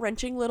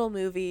 heart-wrenching little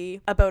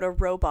movie about a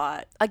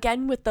robot,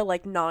 again with the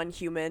like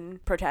non-human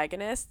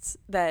protagonists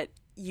that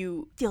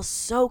you feel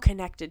so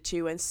connected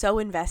to and so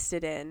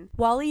invested in.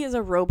 Wall-E is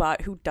a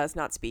robot who does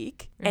not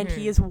speak, and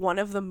he is one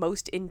of the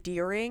most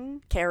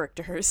endearing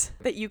characters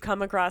that you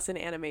come across in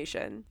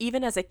animation.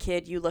 Even as a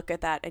kid, you look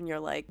at that and you're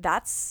like,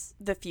 that's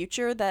the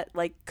future that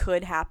like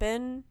could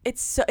happen.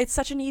 It's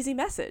such an easy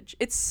message.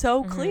 It's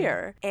so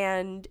clear,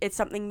 and it's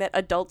something that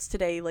adults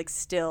today like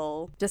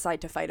still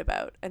decide to fight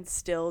about and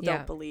still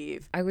don't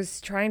believe. I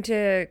was trying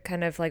to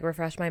kind of like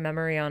refresh my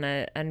memory on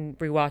it and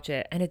rewatch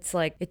it, and it's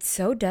like, it's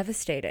so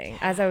devastating.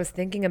 As I was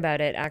thinking about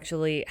it,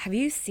 actually, have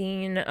you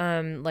seen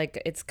like,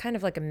 it's kind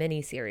of like a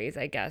mini series,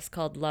 I guess,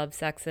 called Love,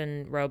 Sex,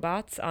 and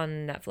Robots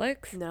on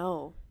Netflix?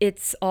 No.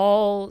 It's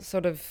all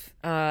sort of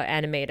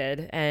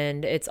animated,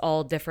 and it's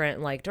all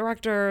different like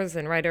directors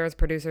and writers,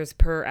 producers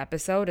per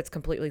episode. It's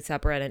completely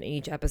separate, and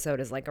each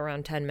episode is like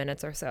around 10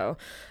 minutes or so.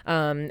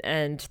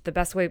 And the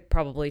best way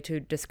probably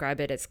to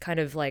describe it, it's kind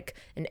of like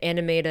an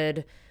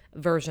animated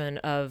version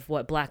of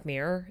what Black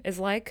Mirror is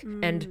like.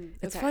 And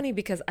it's funny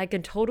because I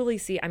can totally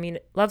see, I mean,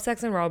 Love,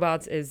 Sex, and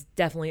Robots is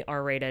definitely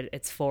R-rated.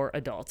 It's for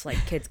adults. Like,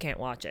 kids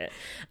can't watch it.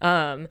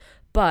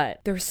 But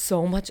there's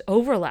so much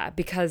overlap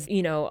because,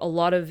 you know, a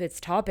lot of its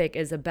topic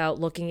is about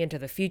looking into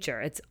the future.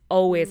 It's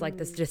always like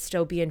this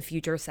dystopian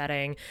future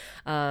setting,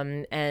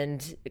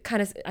 and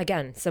kind of,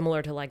 again,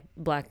 similar to like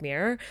Black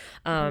Mirror.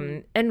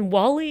 And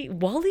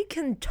Wall-E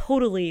can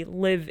totally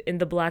live in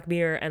the Black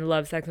Mirror and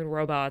Love, Sex, and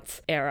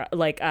Robots era,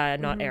 like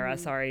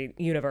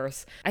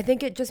universe. I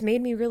think it just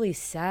made me really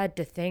sad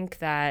to think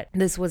that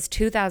this was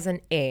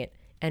 2008.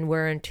 And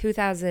we're in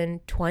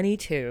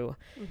 2022,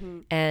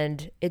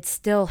 and it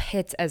still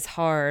hits as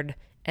hard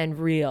and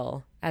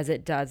real as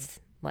it does,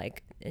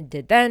 like it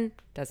did then,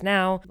 does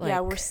now. Like,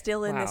 yeah, we're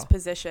still in this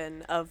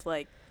position of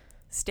like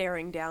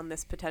staring down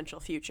this potential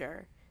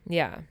future.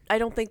 Yeah. I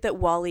don't think that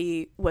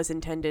Wall-E was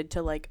intended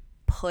to like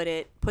put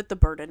the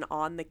burden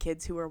on the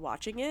kids who were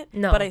watching it.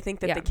 No. But I think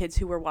that the kids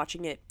who were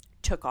watching it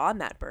took on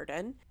that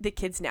burden. The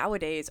kids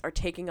nowadays are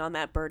taking on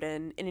that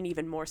burden in an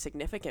even more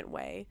significant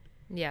way.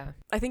 Yeah.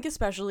 I think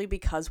especially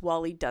because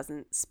Wall-E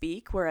doesn't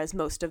speak, whereas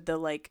most of the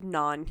like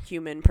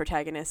non-human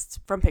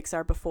protagonists from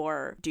Pixar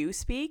before do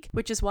speak,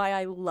 which is why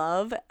I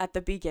love at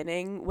the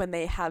beginning when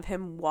they have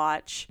him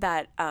watch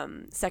that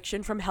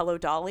section from Hello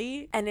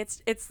Dolly, and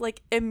it's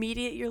like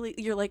immediately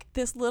you're like,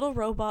 this little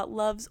robot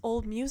loves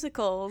old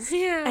musicals.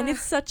 Yeah. And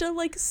it's such a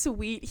like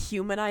sweet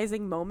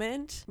humanizing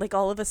moment. Like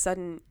all of a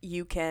sudden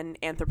you can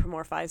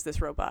anthropomorphize this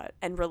robot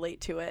and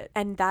relate to it,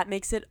 and that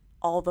makes it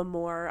all the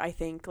more, I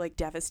think, like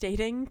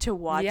devastating to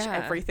watch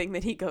everything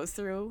that he goes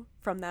through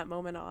from that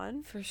moment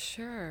on. For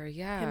sure,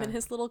 yeah. Him and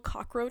his little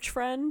cockroach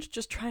friend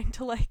just trying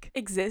to like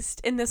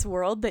exist in this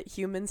world that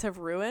humans have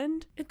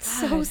ruined. It's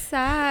so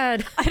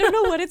sad. I don't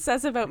know what it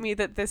says about me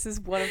that this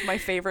is one of my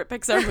favorite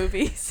Pixar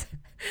movies.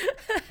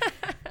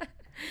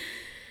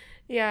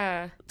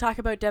 Yeah. Talk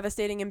about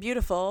devastating and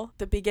beautiful.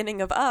 The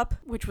beginning of Up,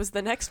 which was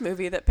the next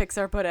movie that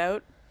Pixar put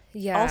out.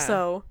 Yeah.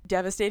 Also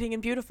devastating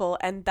and beautiful,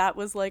 and that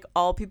was like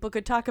all people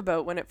could talk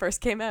about when it first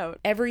came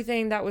out.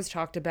 Everything that was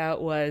talked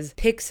about was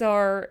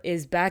Pixar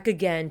is back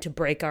again to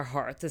break our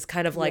hearts. It's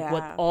kind of like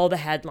what all the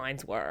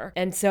headlines were.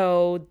 And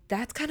so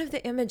that's kind of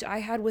the image I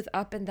had with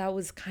Up, and that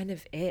was kind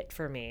of it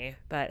for me.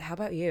 But how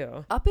about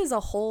you? Up is a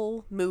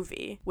whole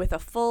movie with a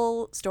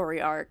full story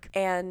arc,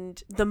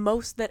 and the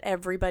most that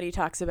everybody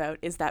talks about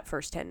is that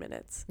first 10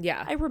 minutes.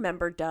 Yeah. I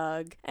remember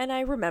Doug, and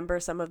I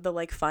remember some of the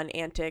like fun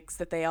antics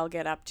that they all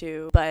get up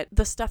to, but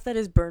the stuff that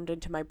is burned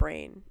into my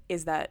brain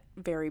is that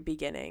very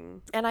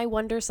beginning. And I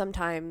wonder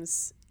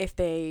sometimes if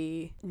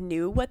they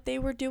knew what they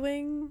were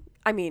doing.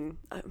 I mean,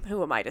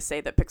 who am I to say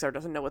that Pixar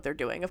doesn't know what they're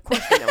doing? Of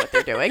course they know what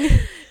they're doing.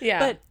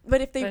 Yeah.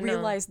 But if they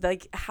realized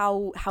like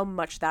how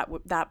much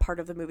that part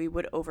of the movie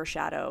would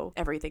overshadow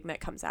everything that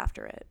comes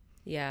after it.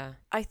 Yeah.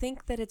 I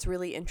think that it's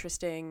really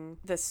interesting,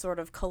 this sort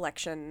of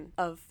collection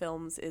of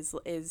films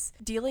is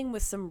dealing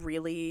with some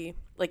really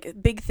like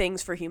big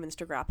things for humans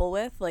to grapple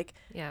with. Like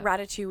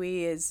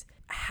Ratatouille is,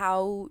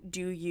 how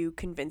do you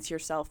convince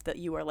yourself that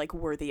you are like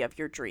worthy of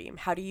your dream?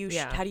 How do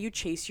you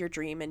chase your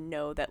dream and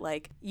know that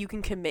like you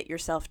can commit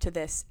yourself to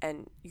this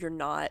and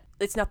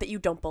it's not that you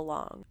don't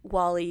belong.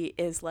 Wall-E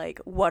is like,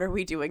 what are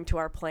we doing to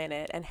our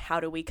planet, and how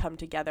do we come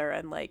together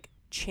and like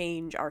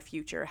change our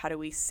future? How do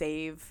we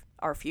save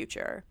our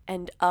future?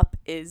 And Up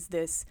is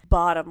this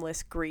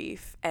bottomless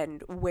grief,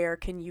 and where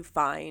can you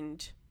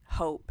find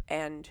hope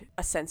and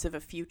a sense of a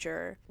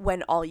future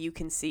when all you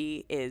can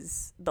see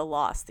is the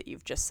loss that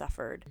you've just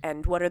suffered?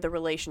 And what are the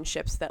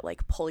relationships that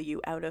like pull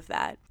you out of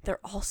that?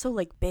 They're also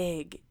like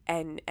big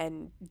and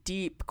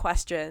deep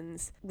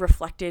questions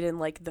reflected in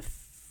like the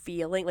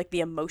feeling, like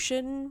the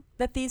emotion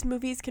that these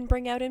movies can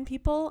bring out in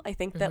people. I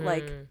think that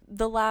like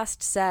the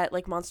last set,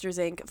 like Monsters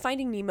Inc.,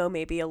 Finding Nemo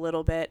maybe a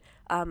little bit,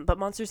 but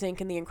Monsters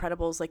Inc. and The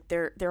Incredibles, like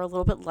they're a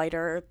little bit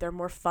lighter, they're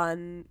more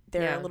fun,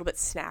 they're a little bit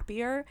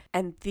snappier,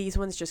 and these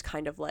ones just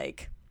kind of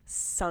like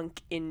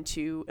sunk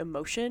into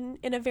emotion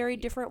in a very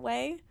different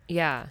way.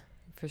 Yeah,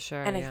 for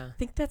sure. And I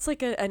think that's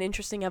like an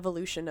interesting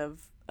evolution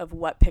of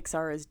what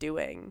Pixar is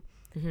doing.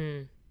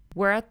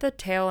 We're at the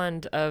tail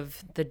end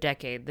of the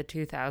decade,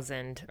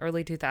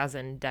 early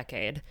 2000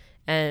 decade.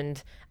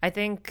 And I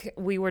think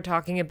we were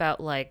talking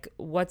about like,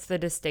 what's the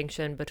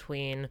distinction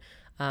between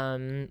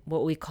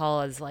what we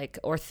call as like,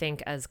 or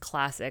think as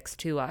classics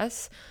to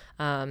us,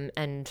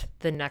 and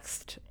the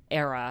next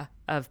era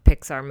of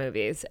Pixar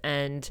movies.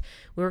 And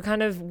we were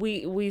kind of,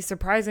 we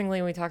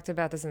surprisingly, we talked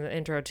about this in the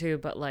intro too,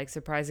 but like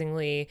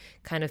surprisingly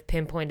kind of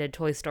pinpointed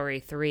Toy Story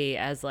 3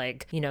 as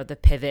like, you know, the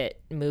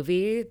pivot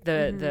movie,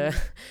 the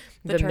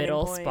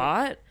middle point.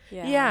 Spot.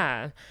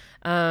 Yeah.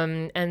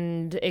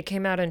 And it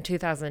came out in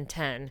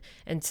 2010.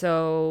 And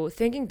so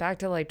thinking back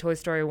to like Toy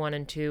Story 1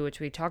 and 2, which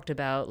we talked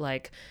about,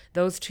 like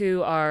those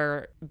two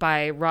are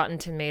by Rotten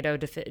Tomato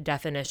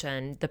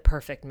definition, the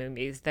perfect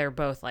movies. They're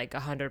both like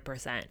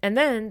 100%. And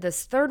then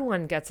this third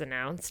one gets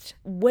announced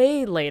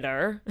way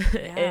later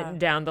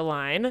down the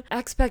line.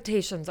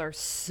 Expectations are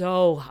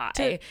so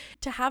high.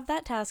 To have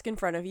that task in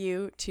front of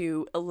you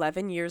to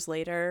 11 years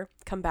later,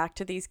 come back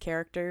to these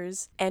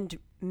characters and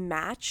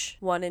match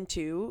 1 and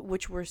 2,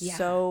 which were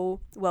so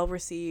well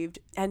received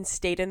and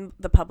stayed in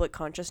the public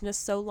consciousness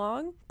so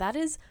long, that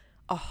is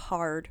a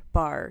hard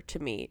bar to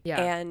meet.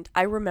 And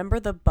I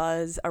remember the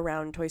buzz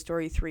around Toy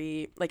Story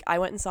 3. Like I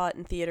went and saw it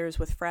in theaters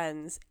with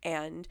friends,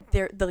 and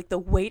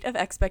the weight of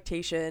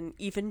expectation,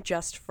 even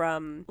just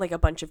from like a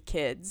bunch of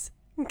kids,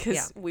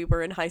 because we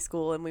were in high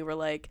school and we were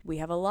like, we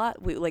have a lot,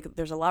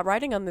 there's a lot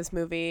riding on this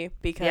movie,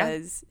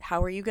 because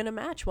how are you going to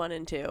match 1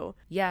 and 2?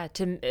 Yeah,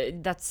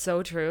 that's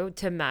so true.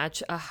 To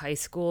match a high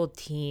school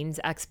teen's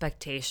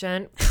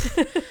expectation,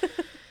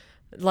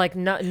 like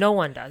no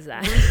one does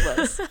that.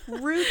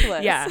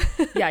 Ruthless.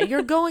 Yeah,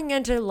 you're going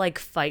in to like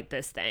fight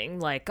this thing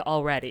like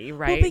already,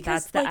 right? Well,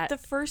 because the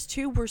first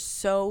two were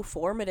so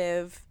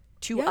formative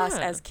to us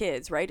as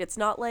kids, right? It's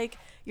not like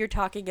you're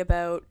talking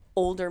about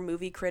older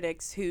movie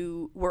critics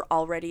who were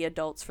already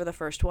adults for the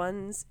first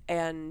ones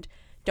and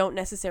don't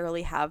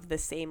necessarily have the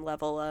same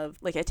level of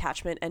like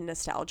attachment and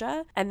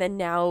nostalgia. And then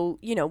now,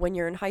 you know, when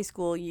you're in high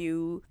school,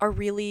 you are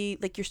really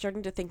like, you're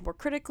starting to think more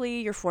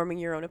critically, you're forming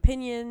your own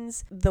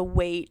opinions. The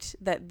weight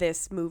that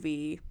this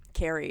movie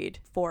carried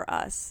for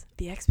us,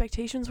 the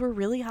expectations were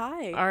really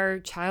high. Our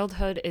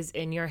childhood is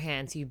in your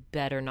hands, you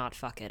better not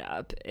fuck it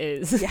up,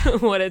 is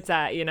what it's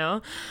at, you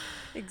know?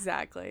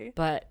 Exactly.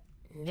 But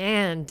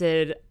man,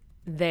 did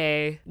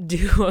they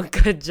do a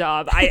good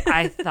job.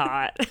 I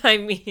thought. I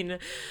mean,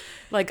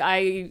 like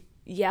I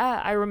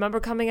remember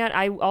coming out.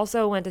 I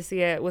also went to see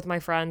it with my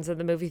friends at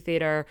the movie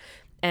theater,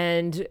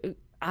 and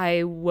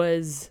I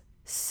was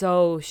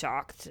so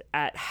shocked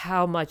at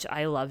how much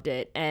I loved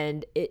it.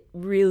 And it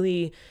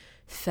really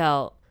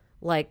felt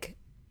like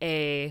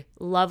a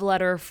love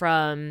letter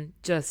from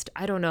just,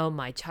 I don't know,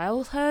 my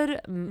childhood,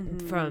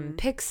 from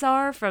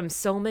Pixar, from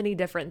so many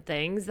different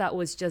things that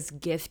was just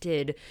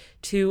gifted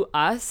to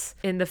us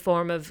in the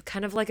form of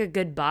kind of like a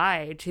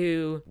goodbye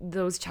to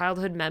those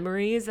childhood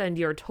memories and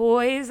your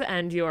toys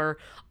and your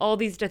all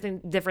these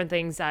different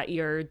things that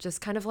you're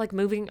just kind of like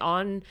moving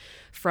on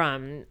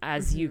from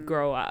as you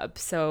grow up.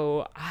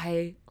 So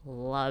I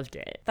loved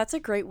it. That's a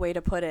great way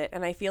to put it,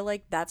 and I feel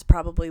like that's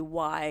probably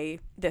why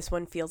this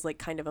one feels like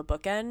kind of a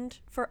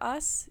bookend for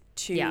us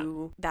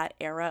to that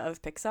era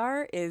of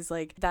Pixar, is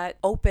like that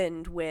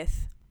opened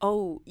with,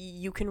 oh,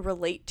 you can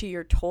relate to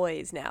your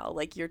toys now.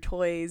 Like your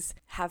toys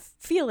have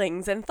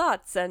feelings and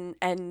thoughts,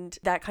 and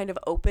that kind of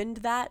opened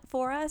that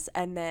for us.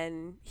 And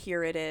then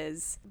here it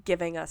is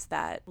giving us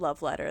that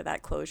love letter,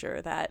 that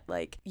closure, that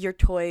like your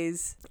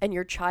toys and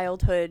your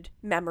childhood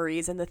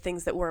memories and the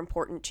things that were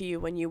important to you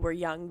when you were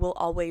young will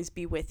always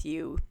be with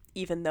you,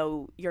 even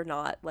though you're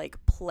not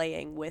like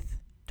playing with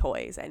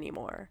toys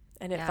anymore.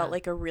 And it felt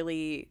like a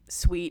really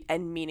sweet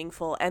and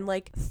meaningful and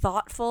like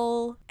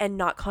thoughtful and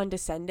not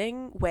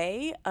condescending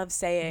way of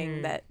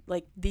saying that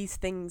like these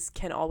things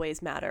can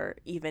always matter,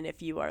 even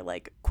if you are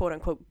like quote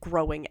unquote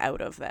growing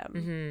out of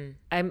them.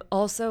 I'm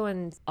also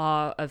in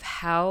awe of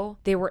how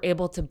they were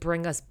able to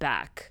bring us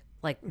back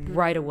like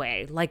right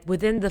away, like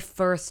within the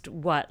first,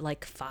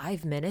 like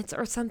 5 minutes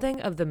or something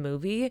of the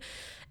movie.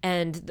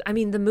 And I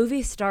mean, the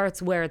movie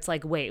starts where it's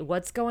like, wait,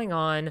 what's going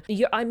on?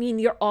 You're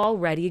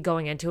already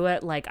going into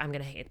it like, I'm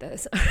going to hate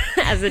this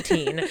as a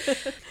teen.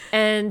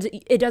 And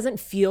it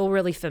doesn't feel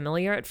really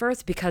familiar at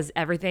first because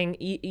everything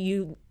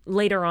you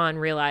later on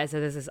realize that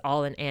this is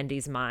all in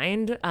Andy's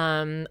mind.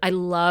 I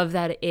love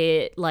that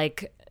it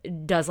like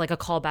does like a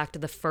callback to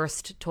the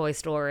first Toy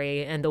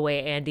Story and the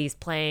way Andy's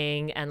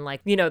playing, and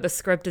like, you know, the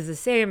script is the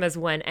same as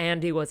when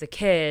Andy was a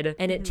kid,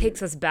 and it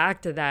takes us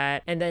back to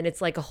that. And then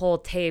it's like a whole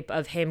tape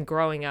of him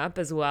growing up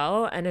as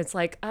well, and it's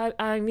like,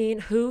 I mean,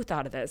 who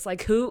thought of this?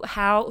 Like, who,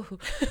 how,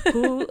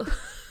 who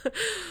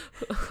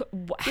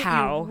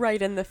how?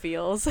 Right in the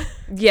feels.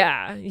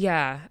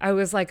 Yeah. I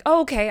was like,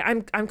 oh, okay,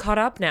 I'm caught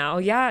up now.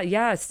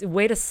 Yeah.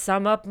 Way to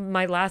sum up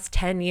my last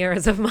 10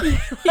 years of my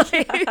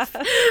life.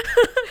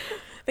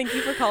 Thank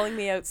you for calling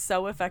me out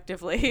so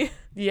effectively.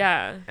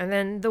 Yeah. And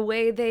then the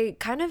way they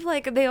kind of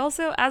like, they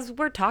also, as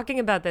we're talking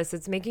about this,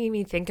 it's making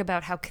me think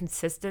about how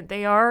consistent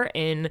they are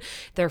in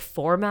their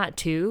format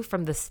too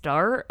from the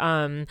start.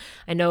 I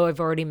know I've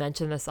already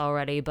mentioned this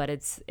already, but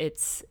it's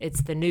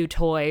the new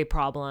toy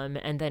problem,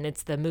 and then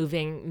it's the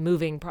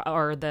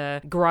or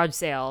the garage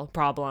sale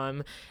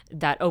problem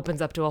that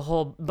opens up to a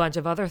whole bunch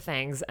of other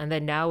things. And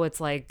then now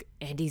it's like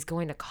Andy's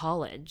going to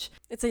college.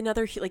 It's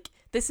another, like,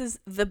 this is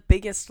the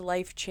biggest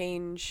life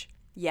change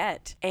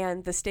yet,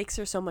 and the stakes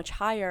are so much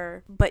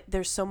higher, but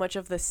there's so much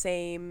of the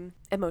same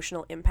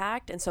emotional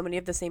impact and so many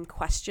of the same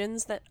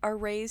questions that are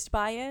raised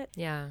by it.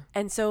 Yeah.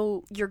 And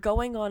so you're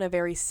going on a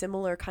very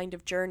similar kind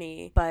of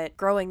journey, but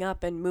growing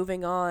up and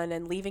moving on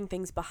and leaving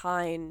things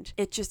behind,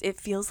 it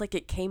feels like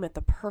it came at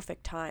the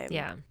perfect time.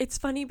 Yeah. It's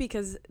funny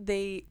because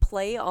they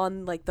play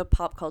on like the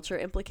pop culture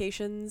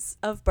implications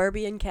of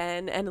Barbie and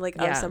Ken and like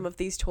of some of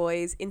these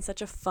toys in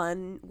such a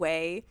fun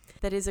way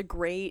that is a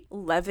great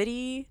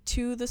levity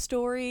to the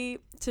story,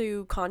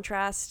 to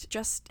contrast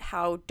just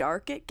how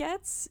dark it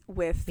gets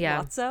with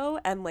Lotso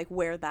and like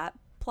where that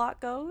plot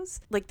goes.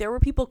 Like, there were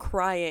people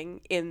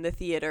crying in the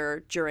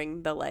theater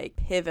during the like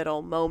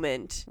pivotal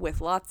moment with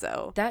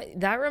Lotso.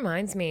 That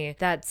reminds me,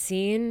 that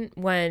scene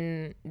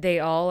when they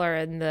all are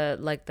in the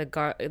like the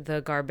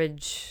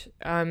garbage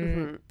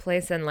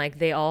place, and like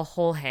they all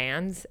hold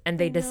hands and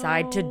they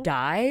decide to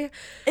die.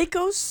 It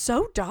goes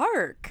so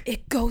dark.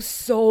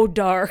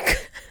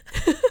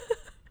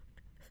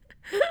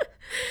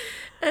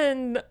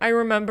 And I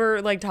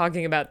remember like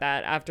talking about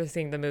that after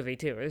seeing the movie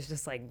too. It was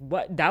just like,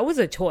 what? That was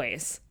a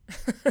choice.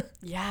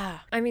 Yeah.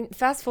 I mean,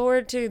 fast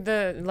forward to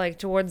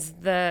towards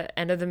the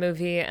end of the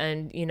movie,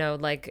 and you know,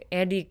 like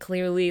Andy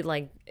clearly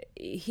like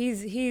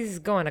he's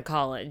going to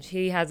college.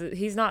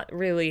 He's not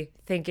really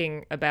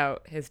thinking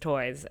about his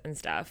toys and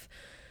stuff.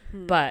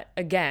 But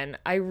again,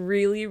 I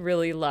really,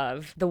 really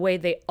love the way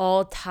they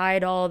all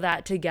tied all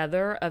that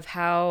together of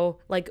how,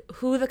 like,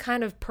 who the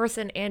kind of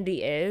person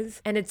Andy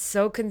is. And it's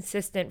so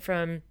consistent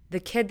from the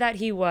kid that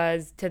he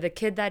was to the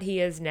kid that he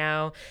is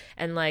now.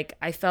 And like,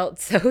 I felt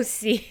so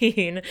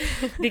seen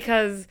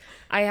because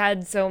I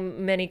had so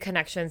many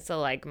connections to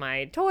like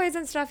my toys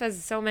and stuff,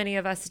 as so many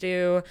of us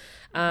do.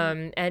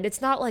 And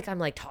it's not like I'm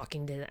like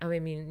talking to them. I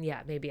mean,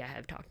 yeah, maybe I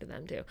have talked to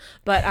them too,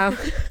 but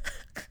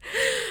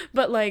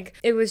but like,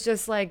 it was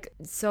just like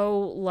so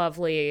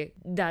lovely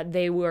that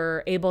they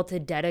were able to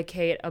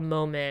dedicate a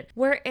moment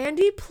where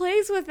Andy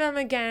plays with them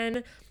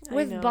again,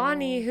 with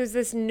Bonnie, who's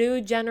this new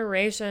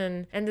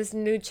generation and this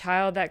new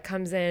child that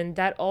comes in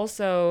that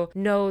also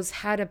knows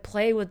how to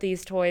play with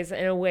these toys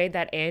in a way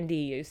that Andy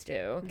used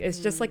to. It's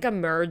just like a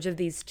merge of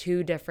these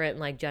two different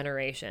like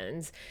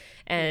generations.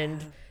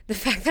 And the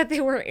fact that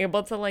they were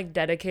able to like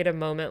dedicate a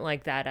moment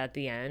like that at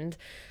the end,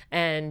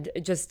 and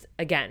just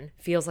again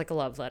feels like a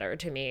love letter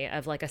to me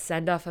of like a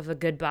send off of a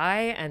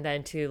goodbye, and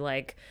then to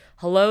like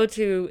hello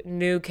to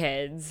new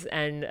kids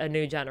and a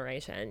new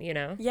generation, you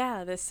know?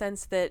 Yeah, this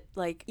sense that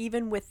like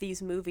even with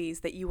these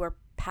movies that you are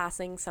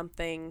passing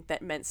something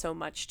that meant so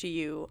much to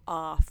you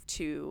off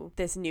to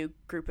this new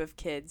group of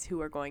kids who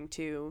are going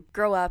to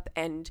grow up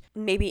and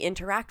maybe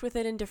interact with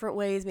it in different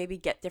ways, maybe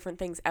get different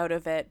things out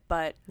of it,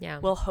 but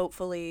will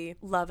hopefully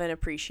love and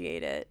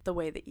appreciate it the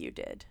way that you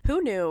did.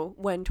 Who knew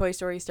when Toy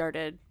Story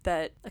started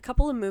that a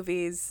couple of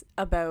movies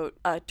about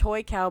a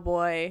toy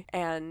cowboy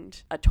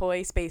and a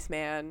toy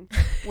spaceman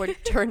would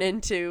turn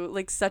into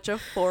like such a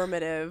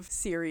formative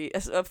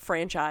series, a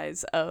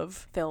franchise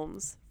of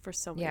films for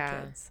so many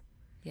kids.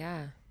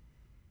 Yeah.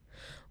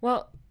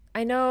 Well,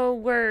 I know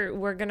we're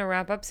going to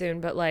wrap up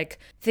soon, but like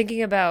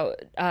thinking about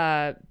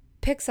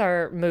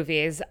Pixar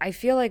movies, I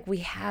feel like we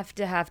have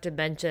to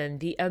mention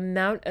the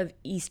amount of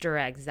Easter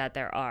eggs that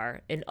there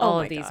are in all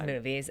of these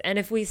movies. And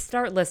if we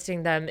start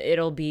listing them,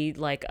 it'll be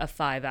like a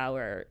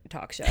 5-hour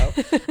talk show.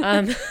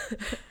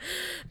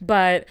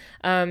 But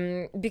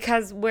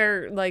because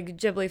we're like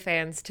Ghibli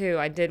fans too,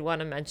 I did want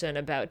to mention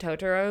about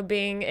Totoro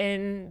being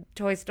in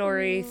Toy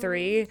Story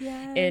 3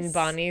 in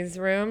Bonnie's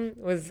room.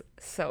 Was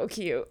so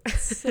cute.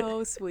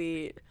 So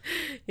sweet.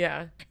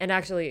 Yeah. And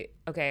actually,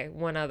 okay,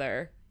 one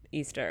other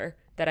Easter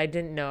that I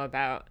didn't know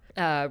about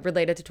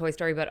related to Toy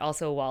Story, but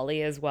also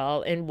WALL-E as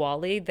well. In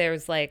WALL-E,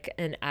 there's like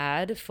an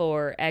ad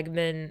for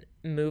Eggman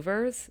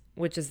Movers,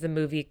 which is the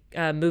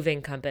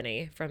moving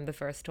company from the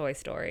first Toy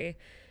Story.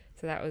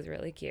 So that was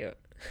really cute.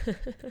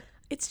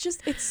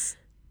 It's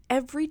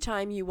every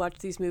time you watch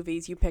these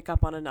movies, you pick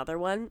up on another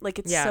one. Like,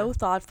 it's so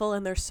thoughtful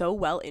and they're so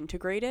well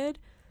integrated.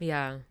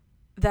 Yeah.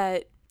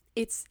 That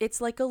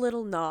it's like a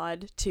little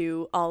nod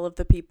to all of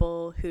the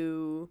people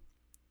who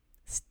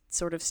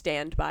sort of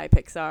stand by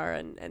Pixar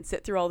and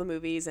sit through all the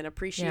movies and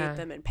appreciate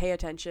them and pay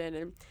attention,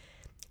 and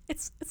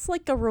it's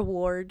like a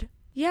reward.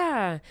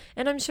 Yeah,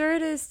 and I'm sure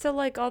it is to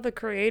like all the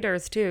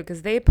creators too,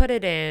 because they put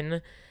it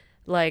in,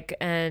 like,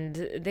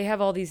 and they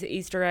have all these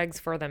Easter eggs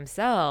for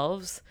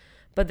themselves,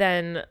 but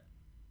then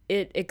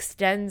it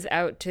extends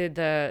out to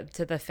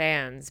the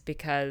fans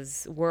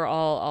because we're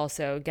all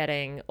also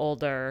getting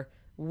older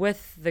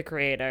with the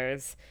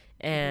creators,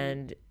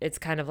 and it's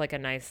kind of like a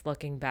nice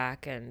looking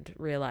back and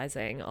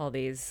realizing all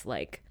these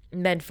like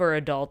meant for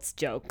adults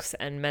jokes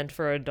and meant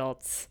for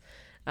adults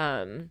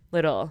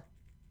little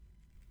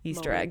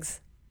Easter Moments.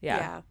 eggs.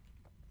 Yeah.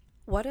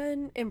 What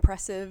an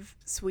impressive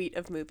suite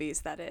of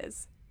movies that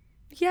is.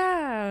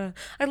 Yeah.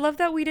 I love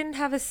that we didn't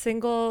have a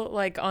single,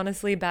 like,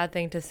 honestly bad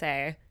thing to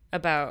say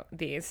about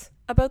these.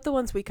 About the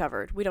ones we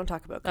covered. We don't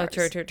talk about Cars.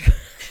 Oh, true.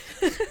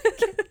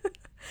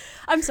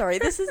 I'm sorry.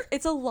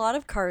 It's a lot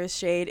of Cars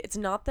shade. It's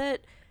not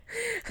that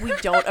we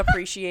don't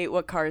appreciate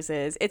what Cars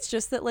is. It's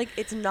just that, like,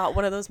 it's not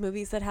one of those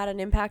movies that had an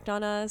impact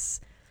on us.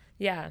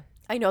 Yeah.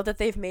 I know that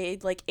they've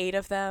made, like, 8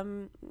 of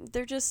them.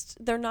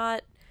 They're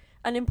not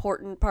an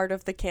important part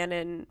of the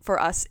canon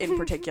for us in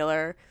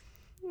particular.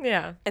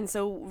 Yeah. And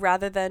so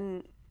rather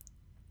than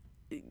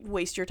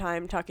waste your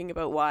time talking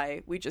about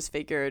why, we just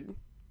figured,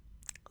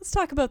 let's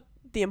talk about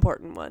the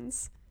important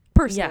ones.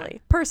 Personally.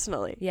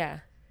 Yeah.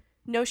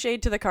 No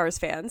shade to the Cars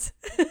fans.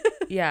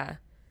 Yeah.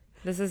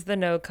 This is the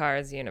no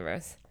Cars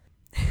universe.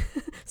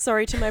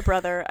 Sorry to my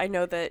brother. I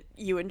know that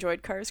you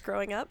enjoyed Cars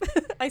growing up.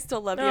 I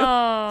still love you.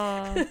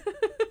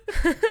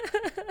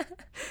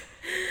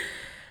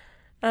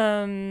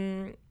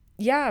 Aww.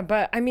 Yeah,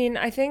 but I mean,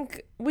 I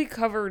think we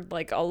covered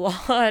like a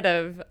lot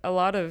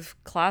of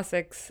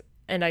classics,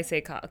 and I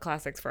say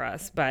classics for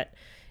us, but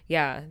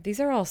yeah, these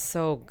are all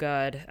so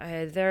good.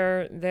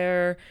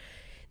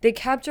 They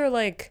capture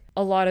like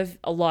a lot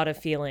of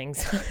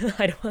feelings.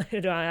 I don't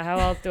know, how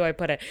else do I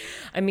put it?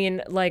 I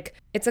mean, like,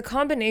 it's a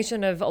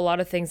combination of a lot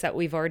of things that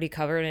we've already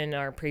covered in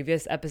our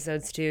previous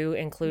episodes too,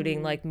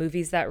 including like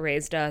movies that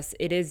raised us.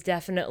 It is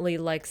definitely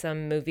like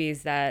some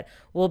movies that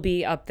will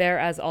be up there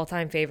as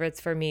all-time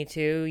favorites for me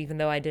too, even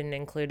though I didn't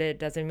include it.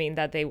 Doesn't mean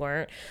that they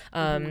weren't.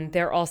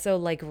 They're also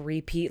like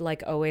repeat,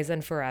 like always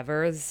and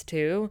forevers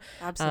too.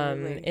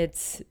 Absolutely.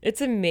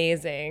 It's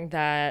amazing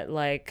that,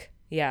 like,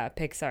 yeah,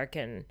 Pixar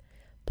can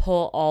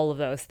pull all of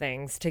those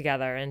things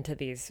together into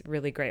these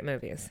really great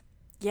movies.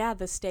 Yeah,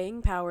 the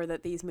staying power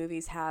that these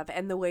movies have,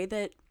 and the way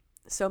that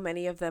so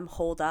many of them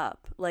hold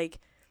up. Like,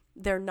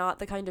 they're not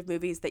the kind of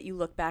movies that you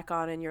look back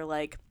on and you're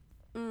like,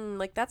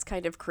 like, that's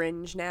kind of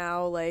cringe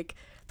now. Like,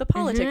 the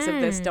politics of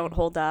this don't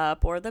hold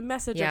up, or the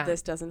message of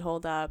this doesn't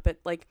hold up. But,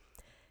 like,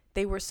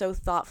 they were so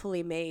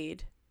thoughtfully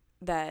made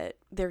that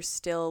they're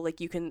still, like,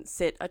 you can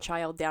sit a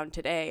child down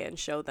today and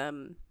show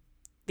them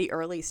the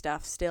early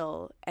stuff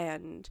still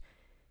and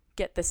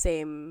get the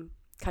same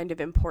kind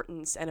of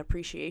importance and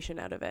appreciation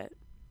out of it.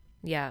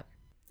 Yeah.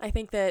 I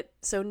think that,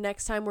 so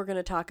next time we're going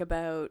to talk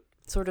about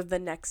sort of the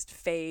next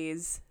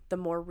phase, the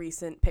more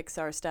recent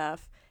Pixar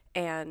stuff,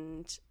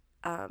 and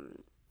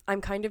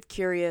I'm kind of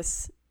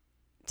curious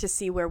to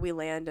see where we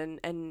land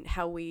and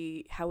how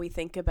we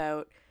think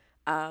about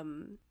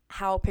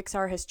how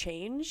Pixar has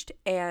changed,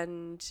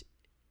 and,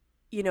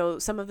 you know,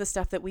 some of the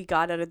stuff that we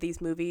got out of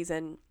these movies.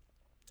 And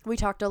we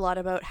talked a lot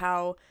about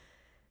how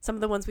some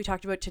of the ones we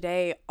talked about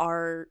today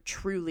are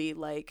truly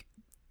like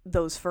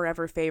those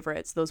forever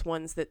favorites, those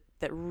ones that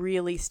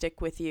really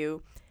stick with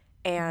you.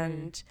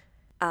 And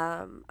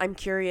I'm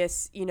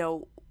curious, you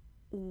know,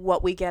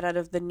 what we get out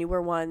of the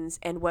newer ones,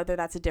 and whether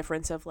that's a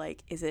difference of,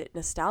 like, is it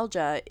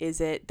nostalgia? Is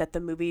it that the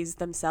movies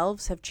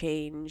themselves have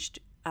changed?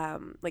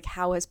 Like,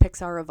 how has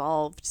Pixar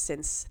evolved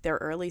since their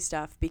early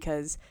stuff?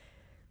 Because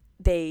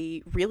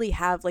they really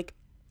have, like,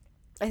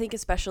 I think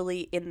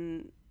especially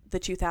in the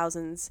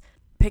 2000s,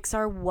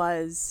 Pixar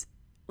was,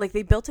 like,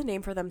 they built a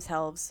name for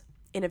themselves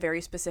in a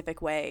very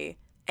specific way,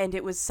 and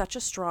it was such a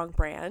strong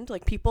brand.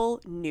 Like, people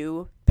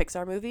knew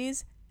Pixar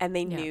movies, and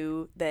they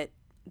knew that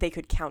they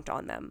could count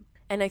on them.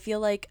 And I feel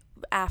like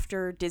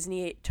after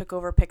Disney took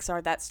over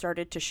Pixar, that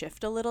started to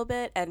shift a little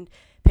bit, and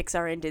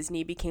Pixar and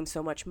Disney became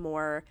so much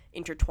more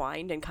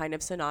intertwined and kind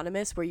of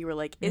synonymous, where you were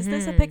like, is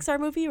this a Pixar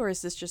movie, or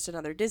is this just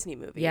another Disney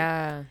movie?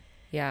 Yeah.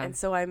 And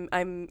so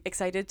I'm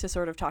excited to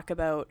sort of talk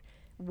about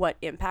what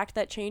impact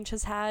that change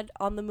has had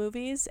on the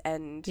movies,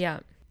 and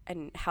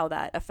how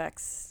that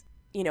affects,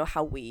 you know,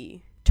 how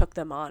we took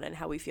them on and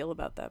how we feel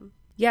about them.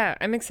 Yeah,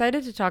 I'm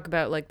excited to talk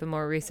about like the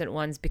more recent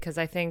ones, because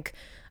I think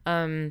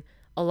a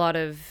lot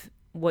of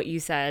what you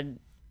said,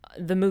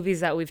 the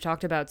movies that we've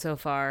talked about so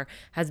far,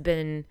 has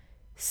been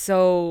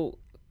so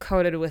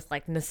coated with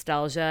like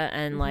nostalgia,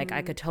 and like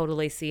I could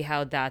totally see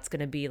how that's going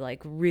to be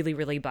like really,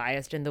 really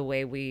biased in the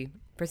way we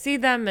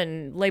perceive them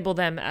and label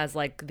them as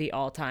like the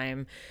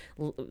all-time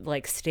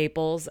like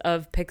staples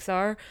of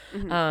Pixar.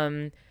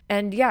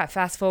 And yeah,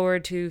 fast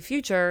forward to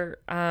future,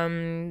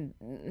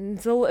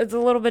 it's a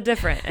little bit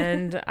different,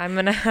 and I'm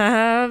gonna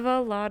have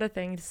a lot of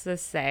things to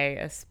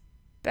say,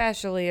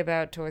 especially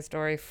about Toy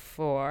Story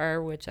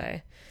 4, which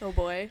Oh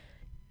boy.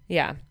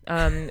 yeah,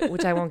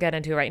 which I won't get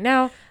into right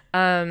now.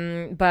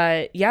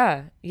 But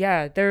yeah,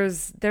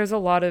 there's a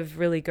lot of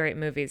really great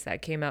movies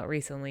that came out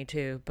recently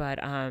too. But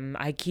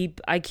I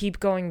keep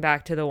going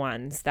back to the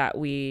ones that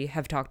we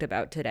have talked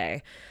about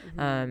today.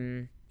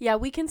 Mm-hmm. Yeah,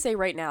 we can say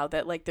right now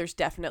that like there's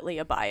definitely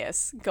a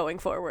bias going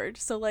forward.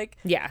 So like,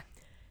 yeah,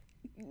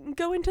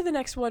 go into the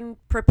next one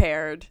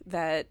prepared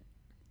that,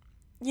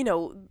 you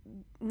know,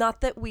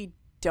 not that we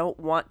don't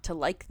want to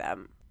like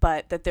them,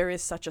 but that there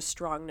is such a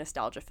strong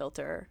nostalgia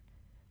filter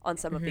on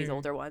some of these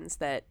older ones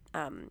that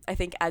I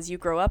think as you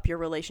grow up, your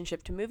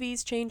relationship to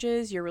movies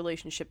changes, your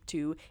relationship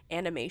to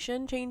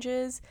animation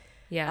changes,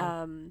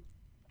 and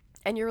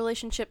your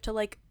relationship to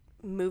like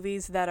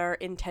movies that are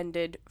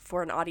intended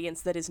for an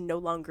audience that is no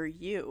longer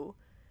you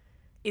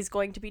is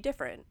going to be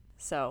different.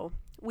 So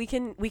we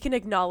can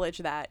acknowledge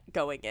that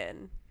going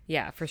in.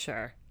 Yeah, for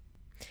sure.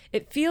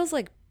 It feels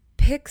like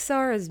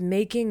Pixar is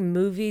making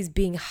movies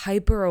being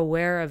hyper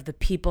aware of the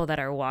people that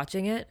are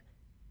watching it.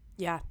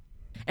 Yeah.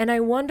 And I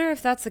wonder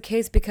if that's the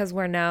case because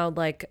we're now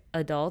like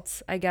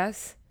adults, I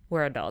guess.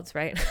 We're adults,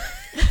 right?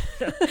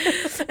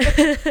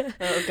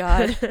 Oh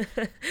God.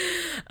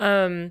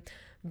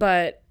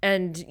 But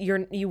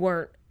you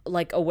weren't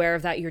like aware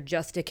of that. You're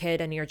just a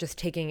kid and you're just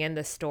taking in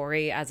the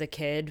story as a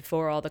kid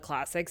for all the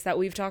classics that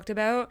we've talked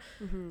about.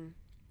 Mm-hmm.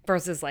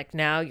 Versus like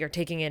now you're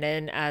taking it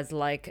in as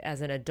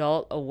an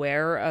adult,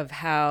 aware of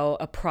how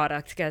a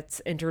product gets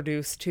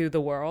introduced to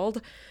the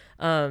world.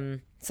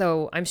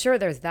 So I'm sure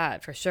there's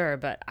that for sure,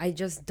 but I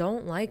just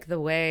don't like the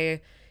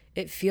way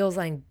it feels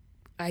like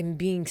I'm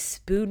being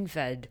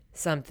spoon-fed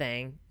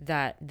something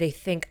that they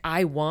think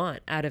I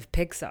want out of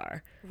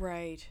Pixar.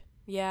 Right.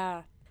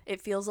 Yeah.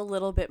 It feels a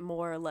little bit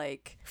more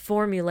like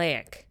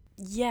formulaic.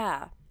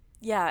 Yeah.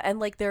 Yeah, and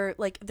like they're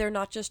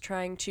not just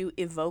trying to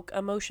evoke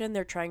emotion,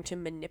 they're trying to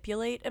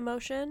manipulate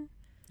emotion.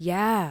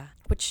 Yeah.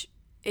 Which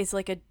is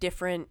like a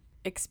different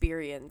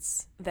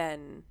experience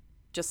than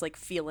just like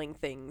feeling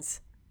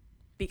things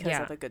because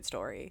of a good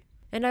story.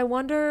 And I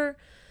wonder,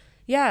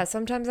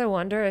 sometimes I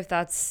wonder if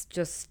that's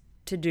just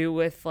to do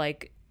with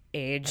like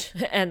age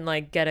and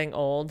like getting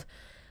old.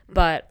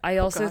 But I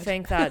also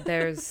think that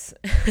there's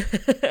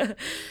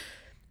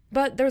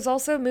but there's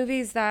also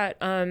movies that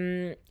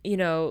you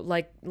know,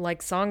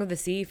 like Song of the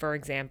Sea, for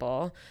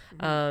example.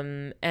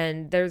 Mm-hmm.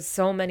 And there's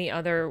so many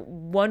other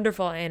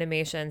wonderful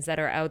animations that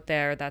are out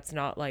there that's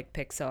not like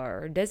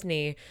Pixar or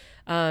Disney,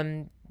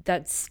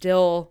 that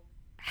still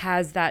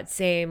has that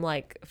same,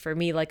 like, for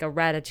me, like a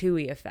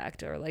Ratatouille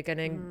effect or like an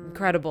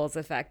Incredibles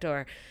effect,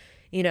 or,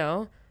 you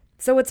know,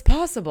 so it's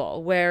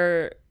possible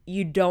where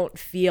you don't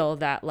feel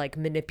that like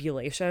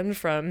manipulation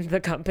from the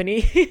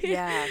company.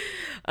 Yeah.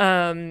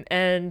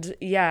 And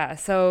yeah,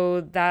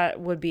 so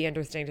that would be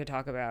interesting to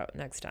talk about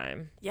next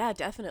time. Yeah,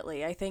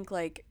 definitely. I think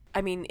like,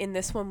 I mean, in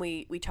this one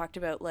we talked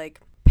about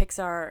like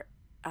Pixar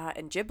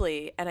and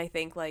Ghibli, and I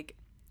think like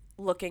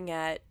looking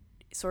at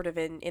sort of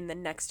in the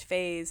next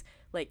phase,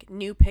 like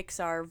new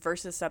Pixar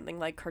versus something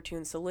like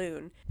Cartoon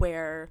Saloon,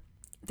 where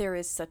there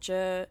is such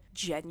a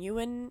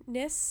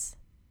genuineness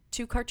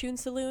to Cartoon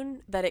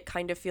Saloon that it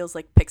kind of feels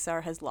like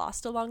Pixar has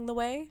lost along the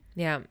way.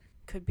 Yeah.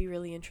 Could be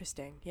really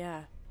interesting.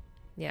 Yeah.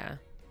 Yeah.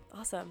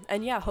 Awesome.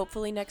 And yeah,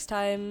 hopefully next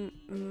time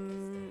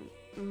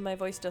my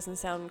voice doesn't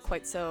sound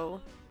quite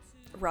so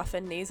rough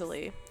and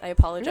nasally. I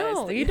apologize.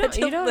 No, that you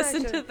don't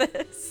listen actually... to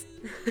this.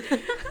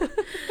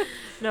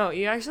 No,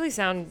 you actually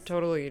sound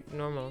totally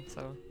normal,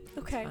 so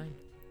okay.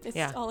 It's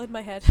fine. It's all in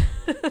my head.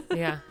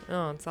 Yeah.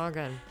 Oh, it's all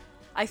good.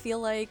 I feel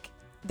like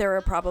there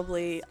are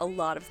probably a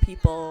lot of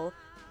people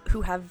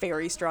who have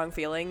very strong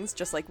feelings,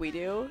 just like we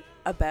do,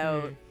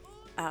 about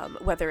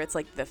whether it's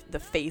like the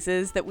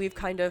phases that we've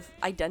kind of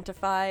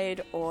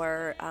identified,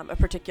 or a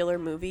particular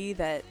movie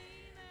that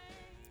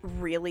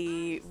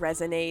really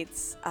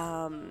resonates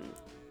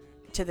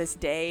to this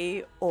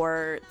day,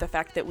 or the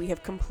fact that we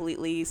have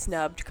completely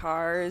snubbed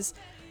Cars.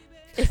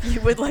 If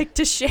you would like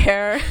to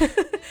share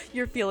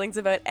your feelings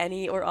about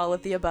any or all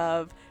of the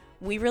above,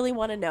 we really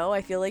want to know.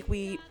 I feel like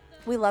we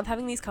love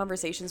having these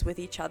conversations with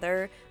each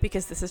other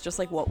because this is just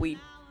like what we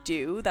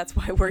do. That's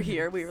why we're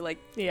here. We were like,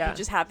 we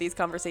just have these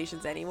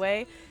conversations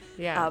anyway.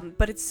 Yeah.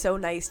 But it's so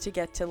nice to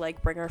get to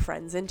like bring our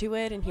friends into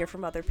it and hear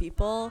from other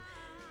people.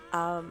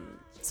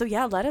 So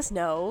yeah, let us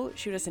know.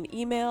 Shoot us an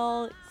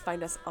email.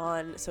 Find us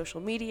on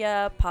social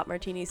media. Pop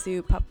Martini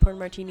Soup, Popcorn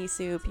Martini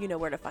Soup. You know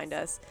where to find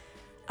us.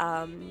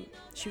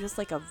 Shoot us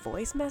like a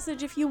voice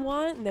message if you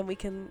want, and then we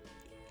can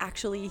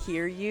actually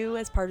hear you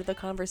as part of the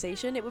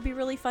conversation. It would be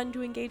really fun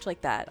to engage like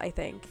that, I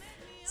think.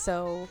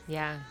 So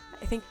yeah,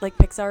 I think like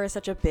Pixar is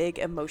such a big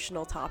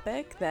emotional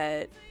topic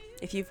that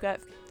if you've got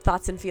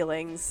thoughts and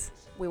feelings,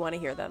 we want to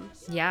hear them.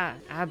 Yeah,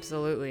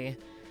 absolutely.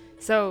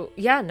 So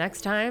yeah,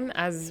 next time,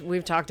 as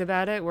we've talked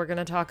about it, we're going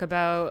to talk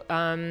about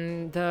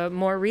the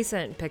more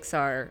recent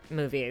Pixar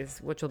movies,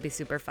 which will be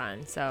super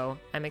fun. So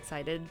I'm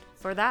excited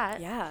for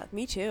that. Yeah,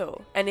 me too.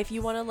 And if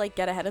you want to like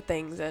get ahead of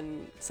things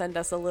and send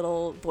us a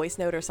little voice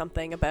note or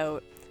something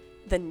about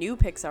the new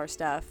Pixar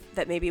stuff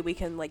that maybe we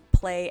can like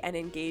play and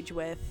engage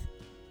with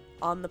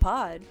on the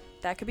pod.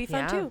 That could be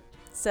fun too.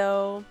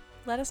 So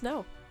let us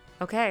know.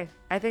 Okay,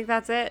 I think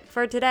that's it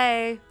for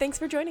today. Thanks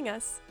for joining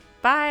us.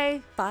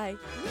 Bye. Bye.